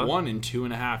He's Kiowa. won in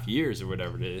 2.5 years or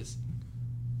whatever it is.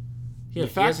 Yeah, The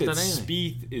fact that done anything.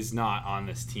 Spieth is not on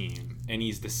this team and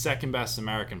he's the second best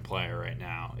American player right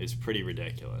now is pretty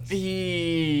ridiculous.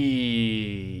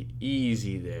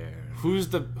 Easy there. Who's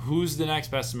the next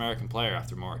best American player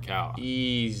after Morikawa?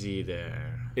 Easy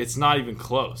there. It's not even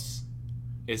close.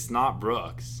 It's not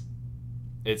Brooks.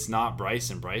 It's not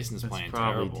Bryson. Bryson's That's playing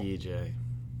probably terrible. DJ.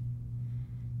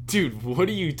 Dude, what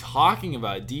are you talking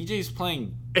about? DJ's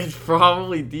playing... It's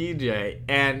probably DJ.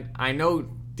 And I know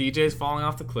DJ's falling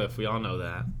off the cliff. We all know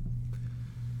that.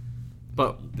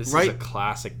 But This is right, a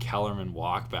classic Kellerman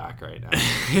walk back right now.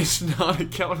 it's not a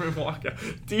Kellerman walkout.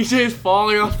 DJ's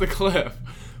falling off the cliff.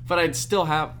 But I'd still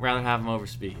rather have him over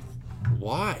Spieth.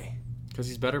 Why? Because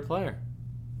he's a better player.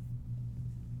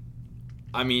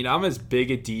 I mean, I'm as big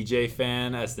a DJ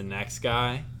fan as the next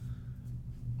guy.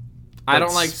 I don't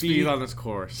But like Spieth on this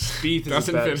course. Spieth is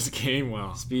doesn't a better, fit his game well.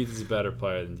 Spieth is a better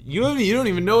player than you. Don't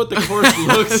even know what the course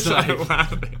looks like.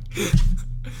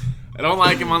 I don't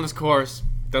like him on this course.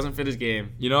 Doesn't fit his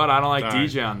game. You know what? I don't like Sorry.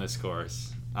 DJ on this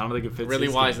course. I don't think it fits. Really,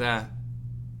 his why game. is that?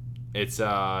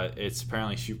 It's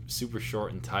apparently super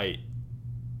short and tight.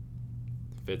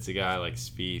 Fits a guy like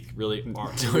Spieth. Really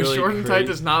Short and tight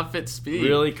does not fit Spieth.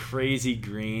 Really crazy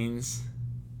greens.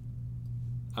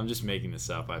 I'm just making this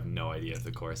up. I have no idea if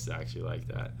the course is actually like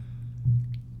that.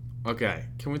 Okay,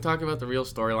 can we talk about the real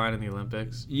storyline in the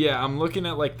Olympics? Yeah, I'm looking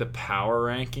at like the power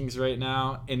rankings right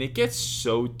now, and it gets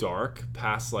so dark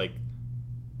past like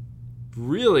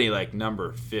really like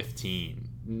number 15,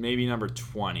 maybe number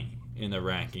 20 in the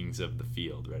rankings of the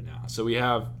field right now. So we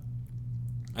have,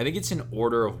 I think it's in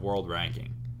order of world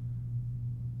ranking.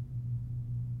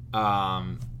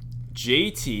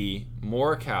 JT,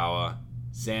 Morikawa,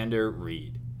 Xander,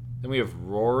 Reed. Then we have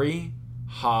Rory,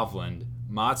 Hovland,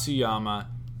 Matsuyama,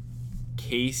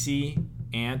 Casey,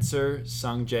 Answer,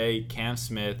 Sungjae, Cam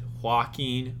Smith,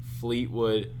 Joaquin,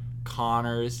 Fleetwood,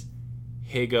 Connors,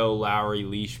 Higo, Lowry,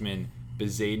 Leishman,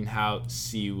 Bezadenhout,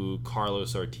 Siwoo,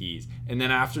 Carlos Ortiz. And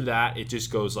then after that, it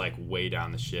just goes like way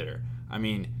down the shitter. I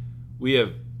mean, we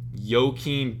have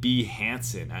Joachim B.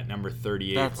 Hansen at number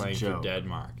 38 That's a playing for joke.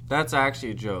 Denmark. That's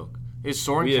actually a joke. Is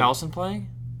Soren We have- Carlson playing?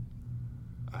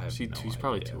 I have no He's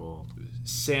probably idea. too old.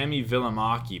 Sami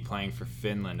Vilimaki playing for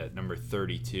Finland at number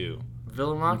 32.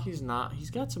 Vilimaki's not.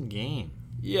 He's got some game.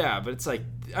 Yeah, but it's like,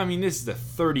 I mean, this is the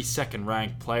 32nd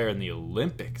ranked player in the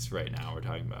Olympics right now we're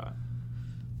talking about.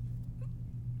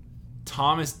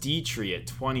 Thomas Dietrich at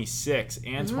 26.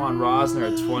 Antoine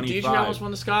Rosner at 25. Dietrich almost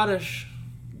won the Scottish.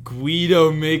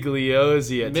 Guido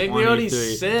Migliozzi at 23.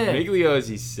 Migliozzi's sick.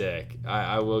 Migliozzi's sick.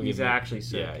 I will give He's him. actually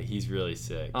sick. Yeah, he's really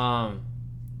sick. Why?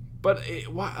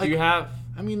 Like, Do you have?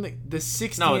 I mean, the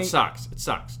 60. No, it sucks. It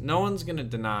sucks. No one's gonna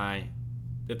deny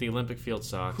that the Olympic field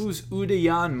sucks. Who's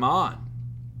Udayan Man?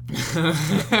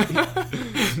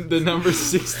 The number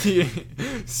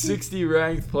 60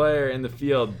 ranked player in the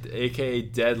field, aka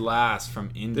dead last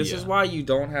from India. This is why you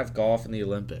don't have golf in the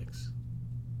Olympics.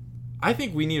 I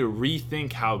think we need to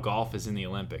rethink how golf is in the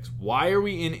Olympics. Why are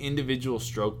we in individual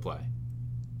stroke play?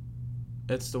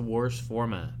 It's the worst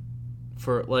format.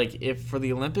 For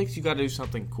the Olympics, you got to do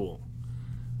something cool.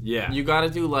 Yeah. You got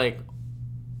to do like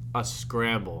a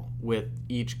scramble with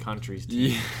each country's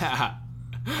team. Yeah.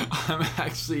 I'm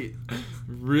actually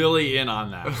really in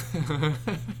on that.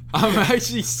 I'm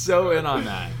actually so in on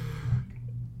that.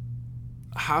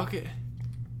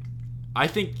 I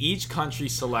think each country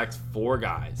selects 4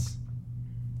 guys.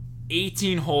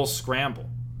 18-hole scramble.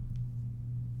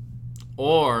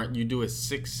 Or you do a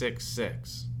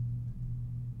 6-6-6.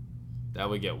 That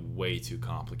would get way too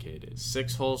complicated.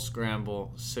 6-hole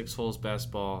scramble, 6 holes best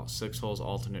ball, 6 holes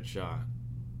alternate shot.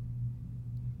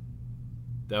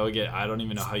 That would get, I don't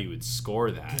even know how you would score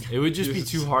that. It would just be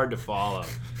too hard to follow.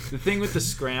 The thing with the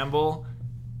scramble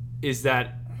is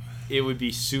that it would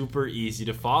be super easy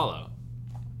to follow.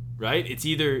 Right? It's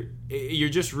either, you're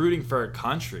just rooting for a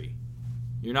country.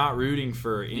 You're not rooting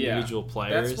for individual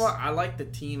players. That's why I like the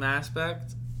team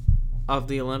aspect of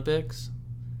the Olympics.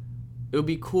 It would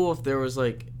be cool if there was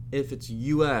if it's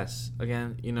U.S.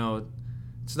 again,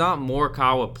 it's not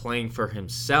Morikawa playing for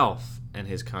himself and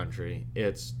his country.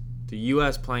 It's the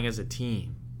U.S. playing as a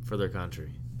team for their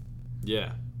country.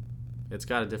 Yeah. It's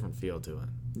got a different feel to it.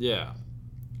 Yeah.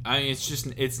 I mean,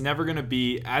 it's never going to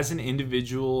be, as an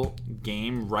individual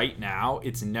game right now,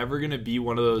 it's never going to be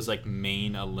one of those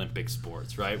main Olympic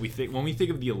sports, right? When we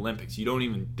think of the Olympics, you don't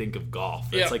even think of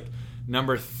golf. That's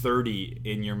number 30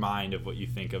 in your mind of what you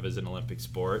think of as an Olympic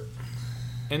sport.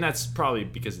 And that's probably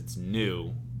because it's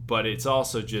new, but it's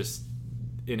also just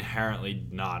inherently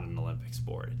not an Olympic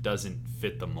sport. It doesn't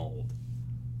fit the mold.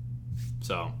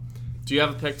 So, do you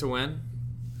have a pick to win?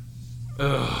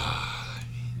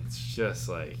 It's just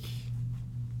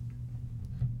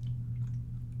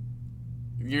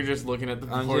you're just looking at the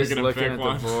board. I'm just looking at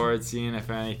the board, seeing if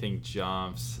anything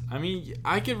jumps. I mean,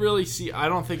 I could really see. I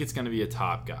don't think it's going to be a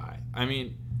top guy. I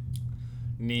mean,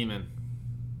 Neiman.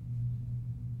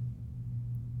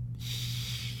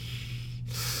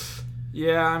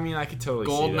 Yeah, I mean, I could totally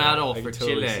see that. Gold medal I for could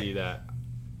totally Chile. see that.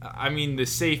 I mean, the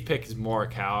safe pick is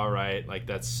Morikawa, right?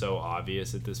 That's so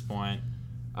obvious at this point.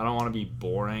 I don't want to be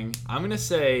boring. I'm going to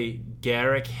say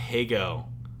Garrick Higo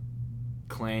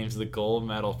claims the gold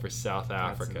medal for South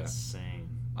Africa. That's insane.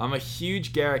 I'm a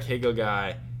huge Garrick Higo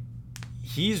guy.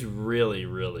 He's really,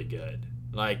 really good.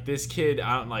 This kid,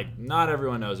 not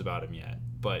everyone knows about him yet,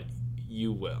 but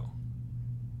you will.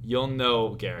 You'll know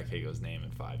Garrick Higo's name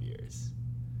in 5 years.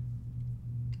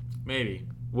 Maybe.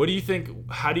 What do you think?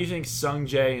 How do you think Sung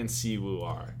Jae and Siwoo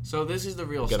are? So this is the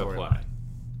real Gonna storyline. play.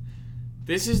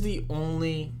 This is the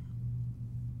only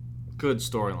good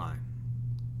storyline.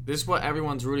 This is what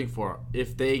everyone's rooting for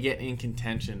if they get in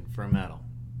contention for a medal.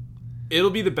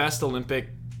 It'll be the best Olympic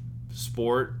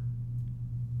sport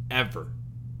ever.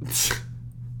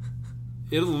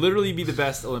 It'll literally be the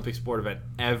best Olympic sport event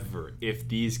ever if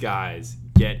these guys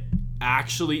get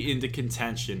actually into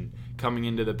contention coming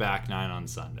into the back nine on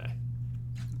Sunday.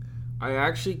 I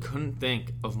actually couldn't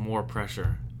think of more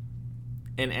pressure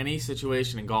in any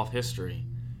situation in golf history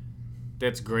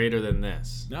that's greater than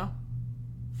this No.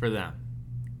 for them.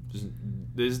 This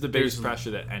is the biggest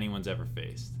pressure that anyone's ever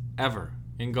faced. Ever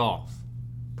in golf.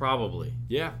 Probably.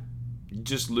 Yeah. You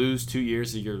just lose 2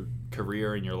 years of your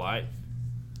career and your life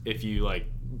if you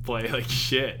play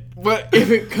shit. But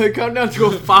if it could come down to a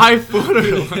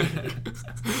 5-footer,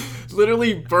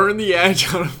 literally burn the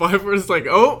edge on a 5-footer, it's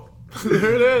oh,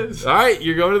 there it is. All right,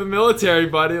 you're going to the military,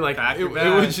 buddy. It bag.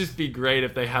 would just be great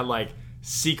if they had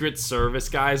Secret Service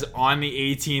guys on the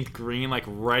 18th green,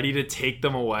 ready to take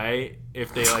them away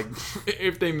if they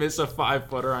if they miss a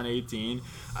 5-footer on 18.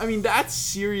 I mean, that's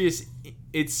serious.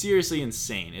 It's seriously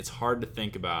insane. It's hard to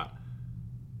think about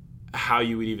how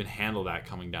you would even handle that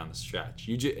coming down the stretch.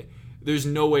 There's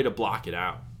no way to block it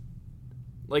out.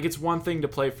 It's one thing to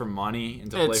play for money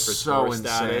and to play for tour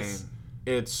status.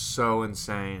 It's so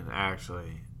insane,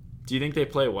 actually. Do you think they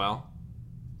play well?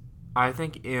 I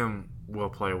think will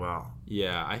play well.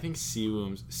 Yeah, I think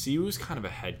Siwoo's kind of a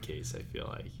head case, I feel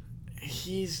like.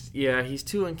 He's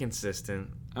too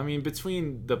inconsistent. I mean,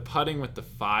 between the putting with the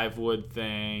 5-wood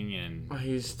thing and...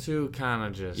 He's too kind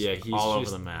of just he's all over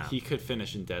the map. He could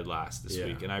finish in dead last this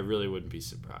week, and I really wouldn't be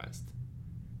surprised.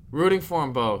 Rooting for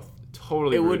them both.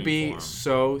 Totally. It would be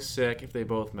so sick if they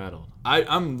both medaled.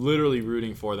 I'm literally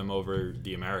rooting for them over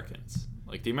the Americans.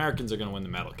 Like, the Americans are going to win the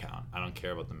medal count. I don't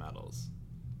care about the medals.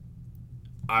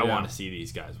 I want to see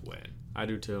these guys win. I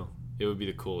do too. It would be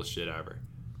the coolest shit ever.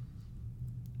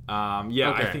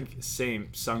 I think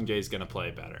Sung Jae's going to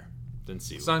play better than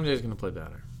Siwoo. Sung Jae's going to play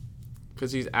better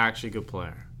because he's actually a good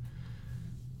player.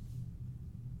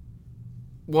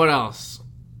 What else?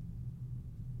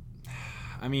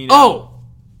 I mean... Whoa,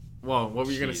 what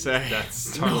were you going to say? That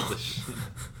startled the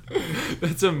shit.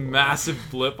 That's a massive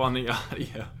blip on the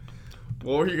audio.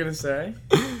 What were you going to say?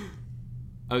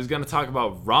 I was going to talk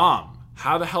about Rahm.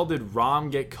 How the hell did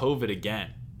Rahm get COVID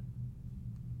again?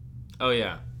 Oh,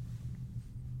 yeah.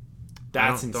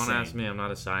 That's insane. Don't ask me. I'm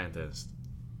not a scientist.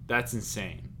 That's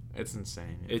insane. It's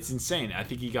insane. Yeah. It's insane. I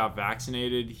think he got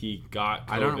vaccinated. He got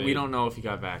COVID. We don't know if he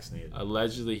got vaccinated.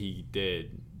 Allegedly, he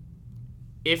did.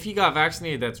 If he got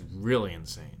vaccinated, that's really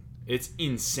insane. It's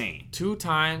insane. 2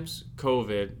 times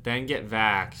COVID, then get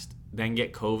vaxxed, then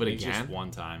get COVID again? Just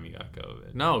one time he got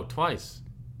COVID. No, twice.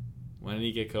 When did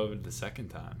he get COVID the second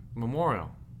time?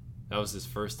 Memorial. That was his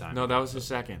first time. No, that was his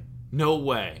second. No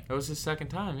way. That was his second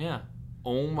time, yeah.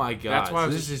 Oh my God. That's why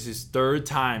this is his 3rd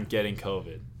time getting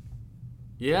COVID.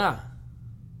 Yeah.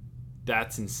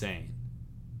 That's insane.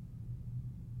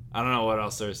 I don't know what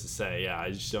else there's to say. Yeah, I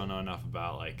just don't know enough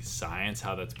about like science,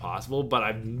 how that's possible. But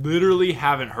I literally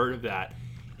haven't heard of that.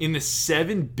 In the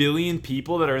 7 billion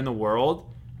people that are in the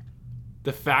world,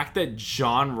 the fact that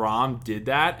Jon Rahm did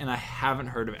that, and I haven't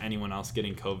heard of anyone else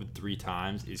getting COVID 3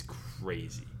 times, is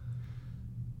crazy.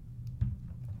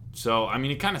 So, I mean,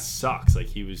 it kind of sucks. Like,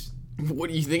 he was... What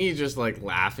do you think? He's just like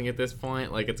laughing at this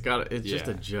point? Like it's just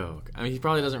a joke. I mean, he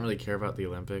probably doesn't really care about the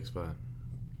Olympics, but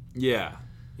yeah,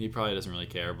 he probably doesn't really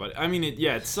care. But I mean,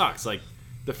 it sucks. Like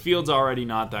the field's already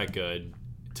not that good.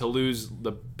 To lose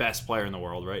the best player in the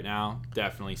world right now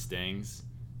definitely stings.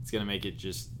 It's gonna make it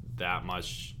just that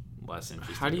much less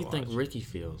interesting. How do you think Ricky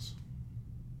feels?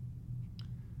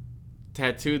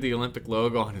 Tattooed the Olympic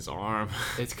logo on his arm.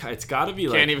 It's got to be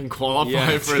like... Can't even qualify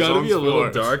for his own sport. It's got to be a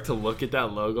little dark to look at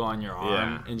that logo on your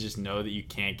arm and just know that you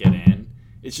can't get in.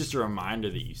 It's just a reminder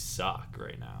that you suck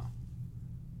right now.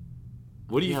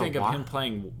 What do you think of him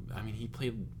playing... I mean, he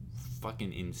played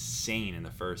fucking insane in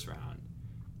the first round.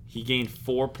 He gained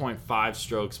 4.5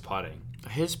 strokes putting.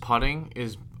 His putting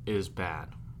is bad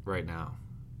right now.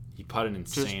 He putted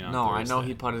insane on Thursday. I know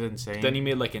he putted insane. Then he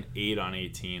made like an 8 on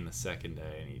 18 the second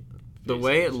day, and he... The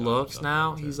way it looks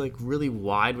now, he's like really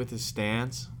wide with his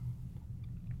stance.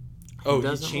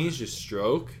 He changed his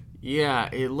stroke? Yeah,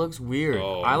 it looks weird.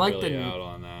 I like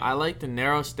the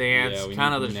narrow stance,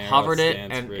 kind of just hovered it,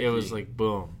 and Ricky. It was like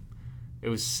boom. It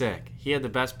was sick. He had the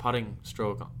best putting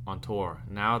stroke on tour.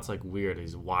 Now it's like weird.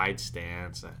 He's wide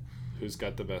stance. Who's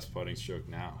got the best putting stroke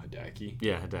now? Hideki?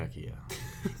 Yeah, Hideki, yeah.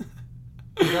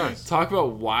 He does. Talk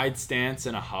about wide stance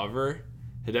and a hover.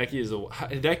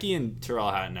 Hideki and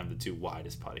Tyrrell Hatton have the 2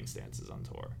 widest putting stances on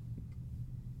tour.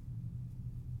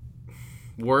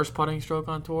 Worst putting stroke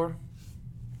on tour?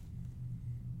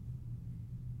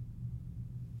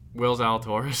 Will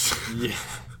Zalatoris.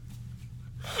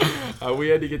 Yeah. We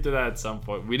had to get to that at some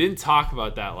point. We didn't talk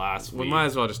about that last week. We might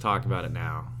as well just talk about it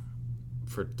now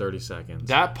for 30 seconds.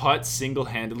 That putt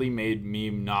single-handedly made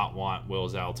me not want Will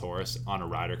Zalatoris on a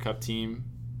Ryder Cup team,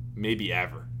 maybe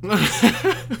ever.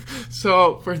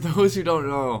 So, for those who don't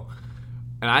know,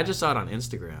 and I just saw it on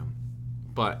Instagram,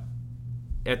 but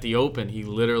at the Open, he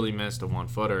literally missed a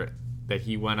 1-footer that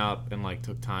he went up and like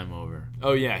took time over.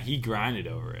 Oh yeah, he grinded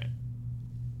over it.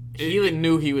 He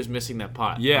knew he was missing that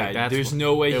putt. Yeah, like, there's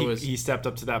no way he stepped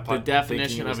up to that putt. The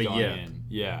definition of a yip.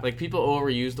 Yeah. Like, people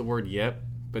overuse the word yip,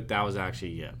 but that was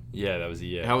actually a yip. Yeah, that was a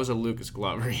yip. That was a Lucas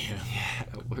Glover yip.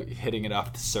 Yeah, hitting it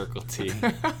off the circle tee.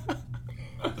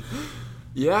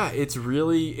 Yeah, it's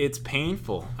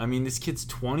painful. I mean, this kid's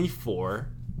 24.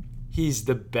 He's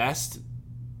the best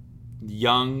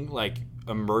young, like,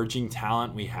 emerging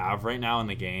talent we have right now in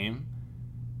the game.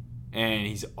 And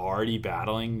he's already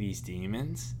battling these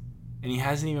demons. And he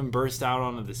hasn't even burst out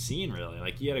onto the scene, really.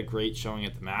 Like, he had a great showing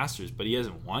at the Masters, but he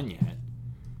hasn't won yet.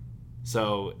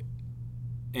 So,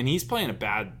 and he's playing a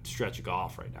bad stretch of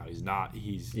golf right now.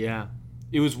 Yeah.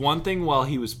 It was one thing while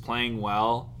he was playing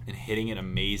well and hitting it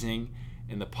amazing,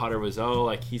 and the putter was,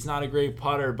 like, he's not a great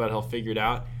putter, but he'll figure it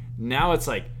out. Now it's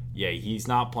like yeah, he's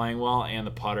not playing well, and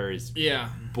the putter is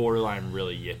borderline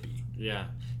really yippy. Yeah.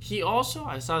 He also,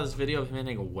 I saw this video of him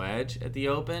hitting a wedge at the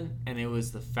Open, and it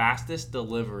was the fastest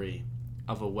delivery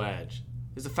of a wedge.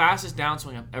 It was the fastest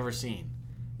downswing I've ever seen.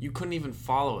 You couldn't even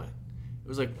follow it. It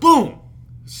was like, boom!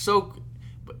 So,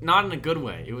 but not in a good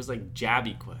way. It was like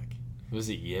jabby quick. Was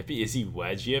he yippy? Is he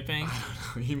wedge yipping? I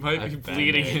don't know. He might be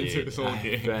bleeding into his whole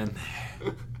game.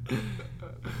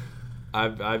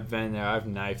 I've been there. I've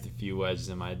knifed a few wedges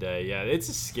in my day. Yeah, it's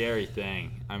a scary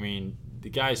thing. I mean, the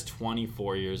guy's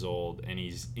 24 years old, and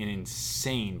he's an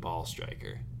insane ball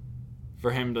striker.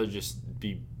 For him to just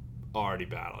be already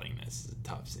battling this is a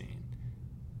tough scene.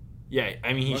 Yeah,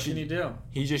 I mean, What can you do?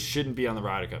 He just shouldn't be on the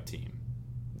Ryder Cup team.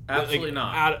 Absolutely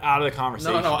not. Out of the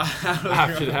conversation. No,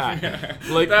 after that. Yeah.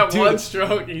 Like, that dude, one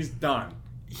stroke, he's done.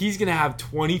 He's going to have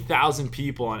 20,000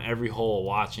 people on every hole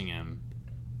watching him.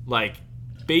 Like,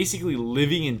 basically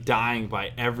living and dying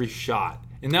by every shot.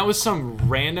 And that was some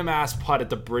random-ass putt at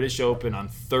the British Open on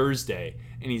Thursday,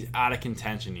 and he's out of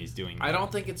contention he's doing that. I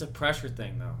don't think it's a pressure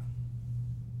thing, though.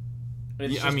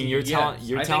 Yeah, I mean, you're telling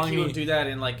me... I think he would do that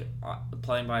in, like,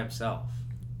 playing by himself.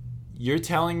 You're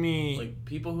telling me... Like,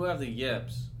 people who have the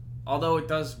yips, although it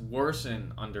does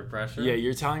worsen under pressure. Yeah,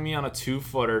 you're telling me on a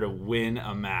 2-footer to win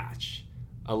a match,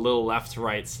 a little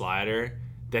left-to-right slider,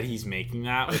 that he's making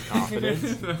that with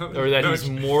confidence? Or that he's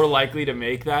more likely to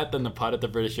make that than the putt at the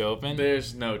British Open?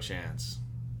 There's no chance.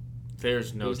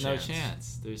 There's no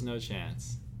chance.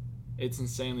 It's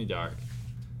insanely dark.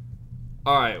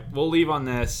 All right, we'll leave on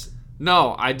this.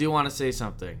 No, I do want to say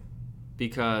something.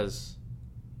 Because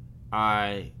when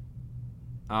I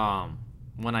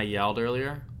yelled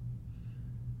earlier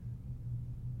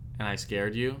and I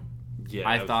scared you, yeah,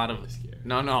 I thought of... Really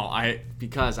No,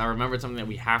 because I remembered something that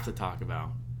we have to talk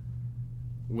about,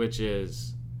 which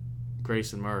is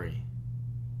Grayson Murray.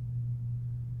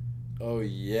 Oh,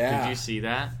 yeah. Did you see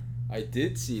that? I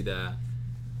did see that.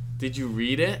 Did you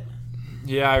read it?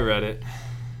 Yeah, I read it.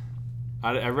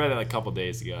 I read it a couple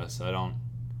days ago, so I don't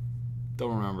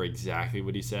remember exactly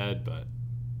what he said, but...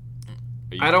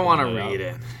 I don't want to read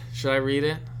it. Should I read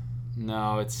it?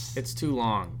 No, it's too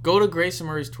long. Go to Grayson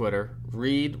Murray's Twitter,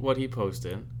 read what he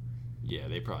posted. Yeah,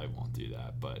 they probably won't do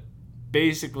that, but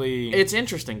basically... It's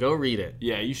interesting. Go read it.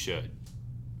 Yeah, you should.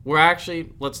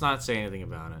 Let's not say anything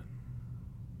about it.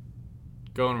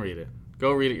 Go and read it.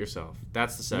 Go read it yourself.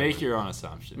 That's the segment. Make your own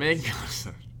assumptions.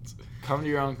 Come to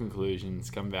your own conclusions.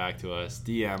 Come back to us.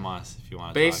 DM us if you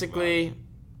want to Basically, talk about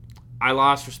it. I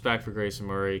lost respect for Grayson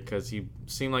Murray because he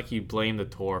seemed like he blamed the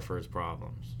tour for his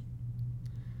problems.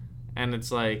 And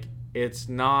it's like, it's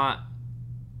not...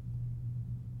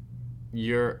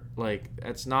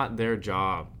 it's not their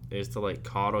job is to like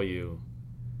coddle you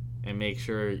and make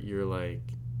sure you're like,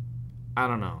 I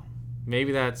don't know,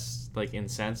 maybe that's like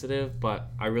insensitive, but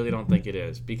I really don't think it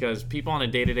is, because people on a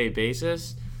day-to-day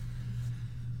basis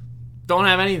don't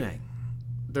have anything.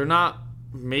 They're not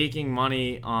making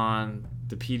money on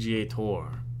the PGA Tour,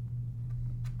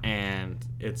 and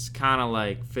it's kind of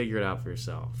like, figure it out for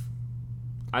yourself.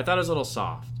 I thought it was a little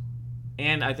soft,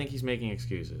 and I think he's making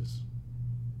excuses.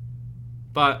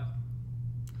 But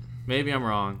maybe I'm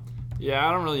wrong. Yeah,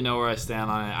 I don't really know where I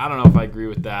stand on it. I don't know if I agree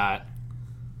with that.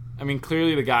 I mean,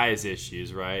 clearly the guy has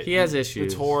issues, right? He has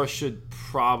issues. The tour should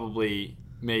probably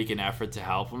make an effort to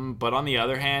help him. But on the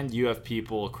other hand, you have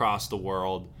people across the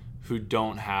world who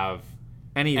don't have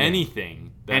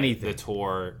anything that the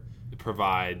tour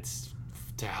provides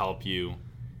to help you.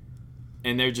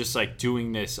 And they're just like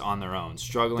doing this on their own,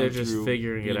 struggling they're through, just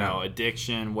figuring it out.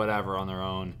 Addiction, whatever, on their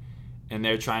own. And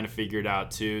they're trying to figure it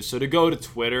out too. So to go to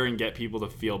Twitter and get people to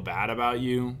feel bad about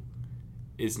you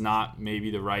is not maybe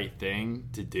the right thing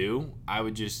to do. I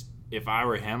would just, if I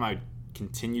were him, I'd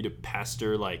continue to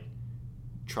pester, like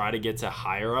try to get to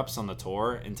higher ups on the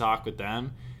tour and talk with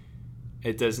them.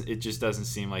 It just doesn't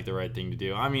seem like the right thing to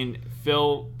do. I mean,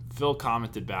 Phil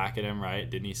commented back at him, right?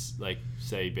 Didn't he like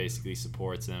say he basically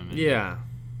supports him? And yeah.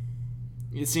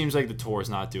 It seems like the tour's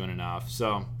not doing enough.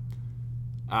 So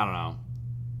I don't know.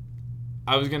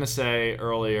 I was going to say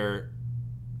earlier,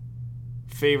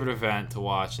 favorite event to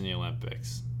watch in the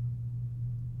Olympics.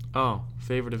 Oh,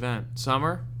 favorite event.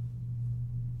 Summer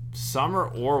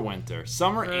or winter?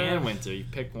 Summer and winter. You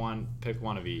pick one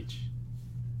of each.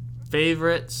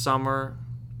 Favorite summer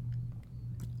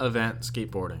event,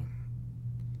 skateboarding.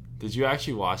 Did you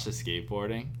actually watch the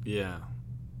skateboarding? Yeah.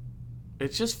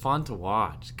 It's just fun to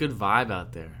watch. Good vibe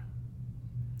out there.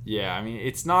 Yeah, I mean,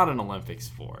 it's not an Olympic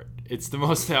sport. It's the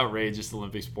most outrageous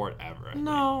Olympic sport ever.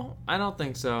 No, I don't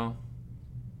think so.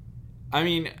 I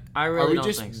mean, I really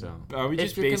don't think so. Are we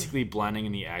just basically blending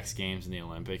in the X Games and the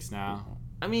Olympics now?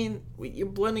 I mean, you're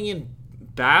blending in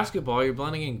basketball, you're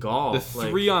blending in golf. The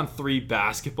 3-on-3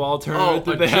 basketball tournament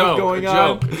that a they have going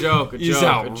on.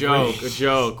 A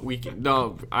joke. We can,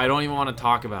 no, I don't even want to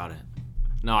talk about it.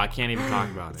 No, I can't even talk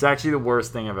about it. It's actually the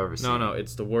worst thing I've ever seen. No,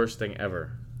 it's the worst thing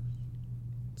ever.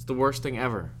 It's the worst thing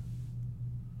ever.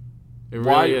 It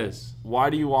really is. Why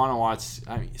do you want to watch?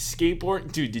 I mean,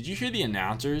 skateboard, dude. Did you hear the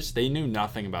announcers? They knew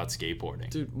nothing about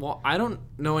skateboarding. Dude, well, I don't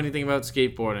know anything about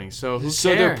skateboarding, so who cares?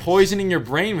 So they're poisoning your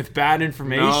brain with bad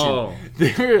information. No.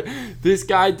 This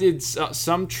guy did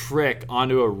some trick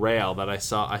onto a rail that I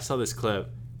saw. I saw this clip.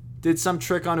 Did some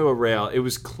trick onto a rail. It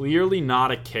was clearly not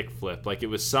a kickflip. Like, it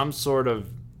was some sort of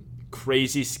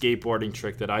crazy skateboarding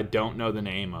trick that I don't know the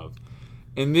name of.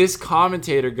 And this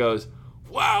commentator goes,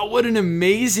 "Wow, what an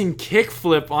amazing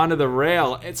kickflip onto the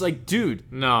rail." It's like,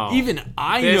 dude, no. Even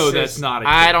I know that's not a kickflip.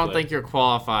 I don't think you're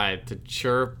qualified to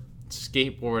chirp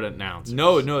skateboard announcers.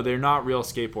 No, they're not real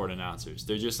skateboard announcers.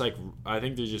 They're just like, I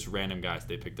think they're just random guys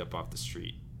they picked up off the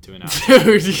street to announce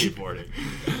skateboarding.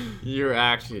 You're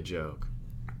actually a joke.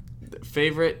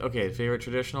 Favorite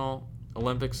traditional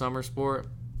Olympic summer sport?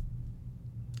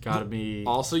 Gotta be.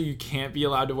 Also, you can't be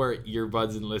allowed to wear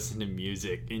earbuds and listen to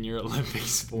music in your Olympic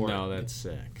sport. No, that's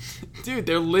sick. Dude,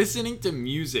 they're listening to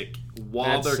music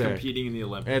while they're sick. competing in the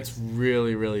Olympics. It's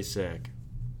really, really sick.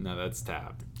 No, that's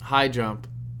tapped. High jump.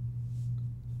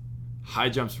 High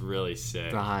jump's really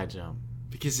sick. The high jump.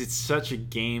 Because it's such a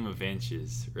game of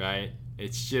inches, right?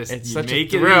 It's just, it's you such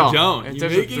make a it thrill. and you don't. It's you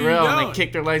such make a it thrill, and and you they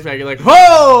kick their legs back. You're like,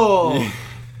 whoa!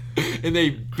 And they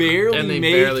barely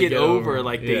make it over.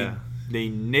 Like, they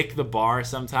nick the bar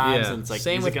sometimes, and it's like,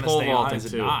 same is with it going to pole stay on? vaulting Is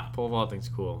it too. not? Pole vaulting's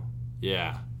cool.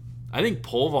 Yeah. I think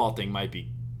pole vaulting might be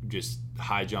just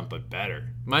high jump, but better.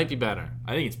 Might be better.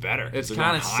 I think it's better. It's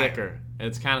kind of sicker.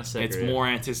 It's more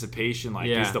anticipation. Like,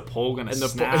 is the pole going to and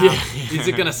snap? Is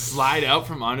it going to slide out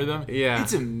from under them? Yeah.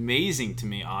 It's amazing to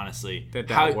me, honestly.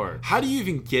 That works. How do you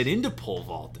even get into pole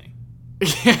vaulting?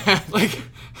 Yeah. Like,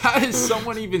 how does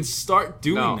someone even start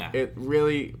doing that? It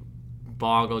really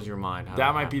boggles your mind.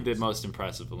 That might be the most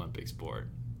impressive Olympic sport.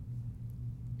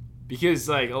 Because,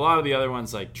 like, a lot of the other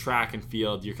ones, like track and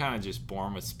field, you're kind of just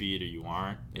born with speed or you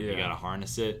aren't. And you got to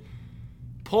harness it.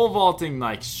 Pole vaulting,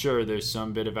 like, sure, there's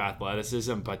some bit of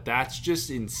athleticism, but that's just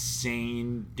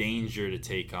insane danger to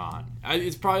take on.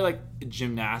 It's probably like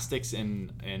gymnastics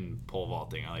and pole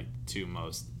vaulting are like two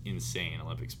most insane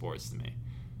Olympic sports to me.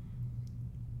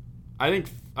 I think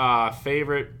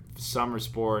favorite summer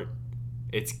sport,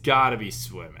 it's got to be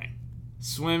swimming.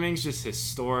 Swimming's just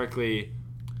historically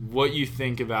what you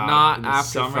think about not in the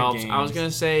after summer Phelps. games. I was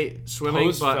gonna say swimming,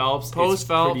 Post-Phelps, it's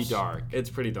pretty dark. It's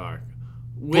pretty dark.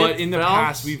 But in the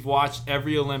past, we've watched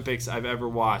every Olympics I've ever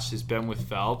watched has been with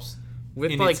Phelps. With,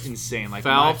 and like, it's insane. Like,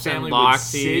 Phelps my family and would Lochte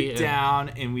sit down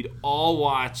and we'd all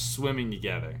watch swimming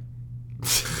together.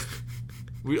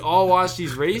 We'd all watch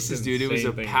these races, dude. It was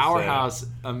a powerhouse.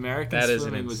 American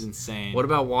swimming was insane. What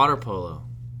about water polo?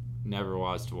 Never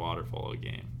watched a water polo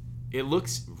game. It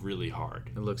looks really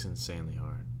hard. It looks insanely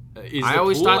hard. I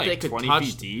always thought they could 20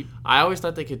 feet deep. I always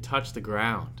thought they could touch the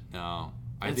ground. No.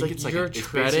 I it's think like it's like you're it's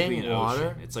treading basically an water.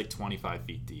 ocean. It's like 25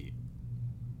 feet deep.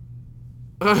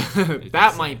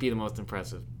 That might be the most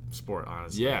impressive sport,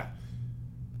 honestly. Yeah.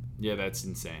 Yeah, that's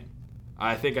insane.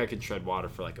 I think I could tread water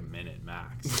for like a minute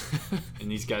max.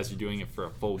 And these guys are doing it for a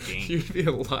full game. You'd be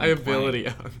a liability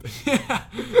out there. Yeah.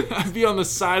 I'd be on the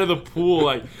side of the pool,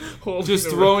 like, just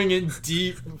throwing in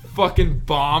deep fucking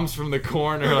bombs from the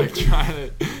corner, like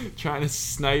trying to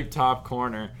snipe top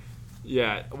corner.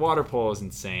 Yeah, water polo is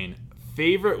insane.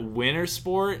 Favorite winter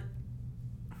sport?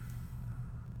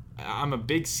 I'm a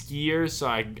big skier, so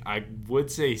I would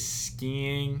say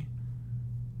skiing.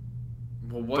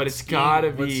 Well, but it's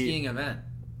gotta be what skiing event?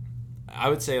 I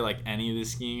would say like any of the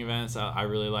skiing events I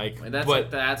really like. That's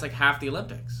like half the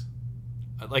Olympics.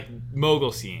 Like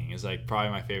mogul skiing is like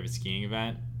probably my favorite skiing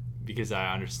event because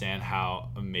I understand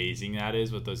how amazing that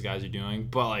is what those guys are doing.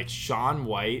 But like Shaun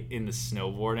White in the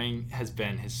snowboarding has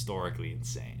been historically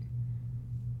insane.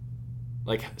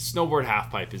 Like snowboard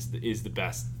halfpipe is the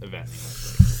best event in the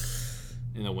Olympics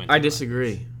in the winter. I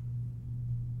disagree.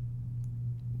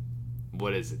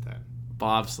 What is it then?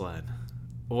 Bobsled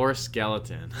or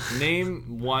skeleton.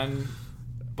 Name one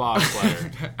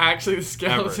bobsledder. Actually, the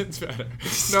skeleton's better.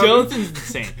 Skeleton's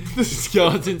insane. The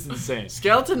skeleton's insane.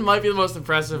 Skeleton might be the most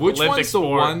impressive. Which Olympic one's the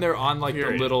sport. one they're on like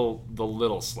Period. the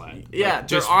little sled? Yeah, like,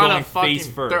 just they're on going a fucking. face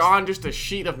first. They're on just a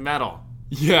sheet of metal.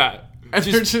 Yeah. And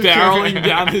just barreling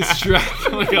down this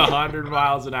track like 100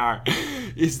 miles an hour.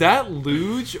 Is that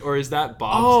luge or is that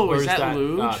bob? Oh, or is that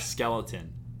luge?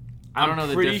 Skeleton? I don't know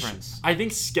the pretty difference. I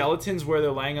think skeleton's where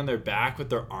they're laying on their back with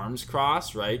their arms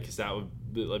crossed, right? Because that would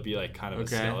be like kind of a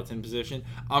Okay. skeleton position.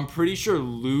 I'm pretty sure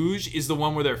luge is the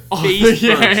one where their Oh, face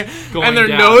yeah. first going And their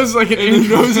down. nose like an and inch.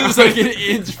 their nose is like an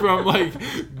inch from like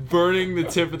burning the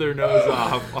tip of their nose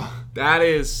off. That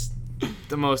is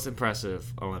the most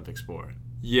impressive Olympic sport.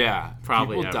 Yeah,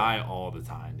 Probably people ever. die all the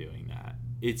time doing that.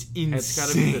 It's insane. It's got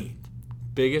to be the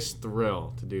biggest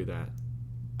thrill to do that.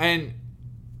 And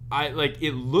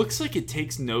it looks like it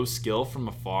takes no skill from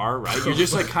afar, right? You're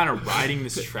just like kind of riding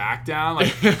this track down. Like,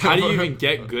 how do you even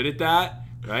get good at that,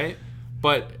 right?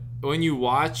 But when you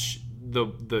watch the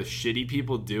shitty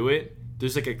people do it,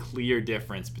 there's like a clear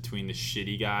difference between the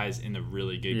shitty guys and the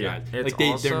really good Yeah, guys. it's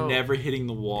Like they're also- never hitting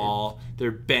the wall. They're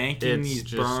banking It's these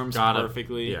just berms gotta-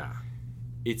 perfectly. Yeah,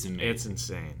 It's amazing. it's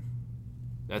insane.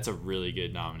 That's a really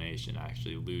good nomination,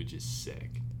 actually. Luge is sick.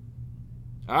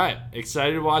 All right,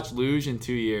 excited to watch Luge in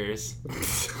 2 years.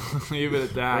 Leave it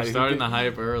at that. We're starting the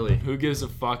hype early. Who gives a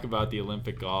fuck about the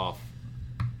Olympic golf?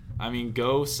 I mean,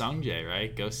 go Sungjae,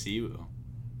 right? Go Siwoo.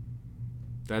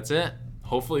 That's it.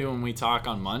 Hopefully, when we talk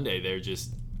on Monday, they're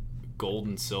just gold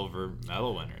and silver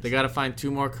medal winners. They got to find 2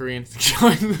 more Koreans to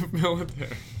join the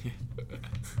military.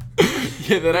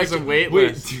 Yeah, that There's a actually, wait wait,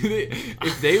 list.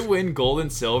 if they win gold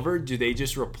and silver, do they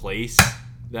just replace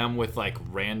them with like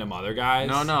random other guys?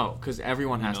 No, because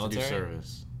everyone has to do Military?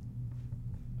 service.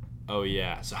 Oh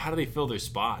yeah. So how do they fill their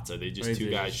spots? Are they just They're two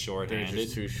guys They're short-handed?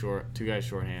 just two guys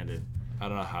short-handed. I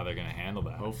don't know how they're gonna handle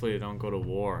that. Hopefully they don't go to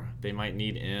war. They might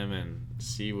need Im and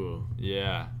Siwoo.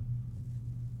 Yeah.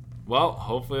 Well,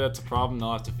 hopefully that's a problem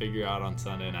they'll have to figure out on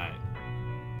Sunday night.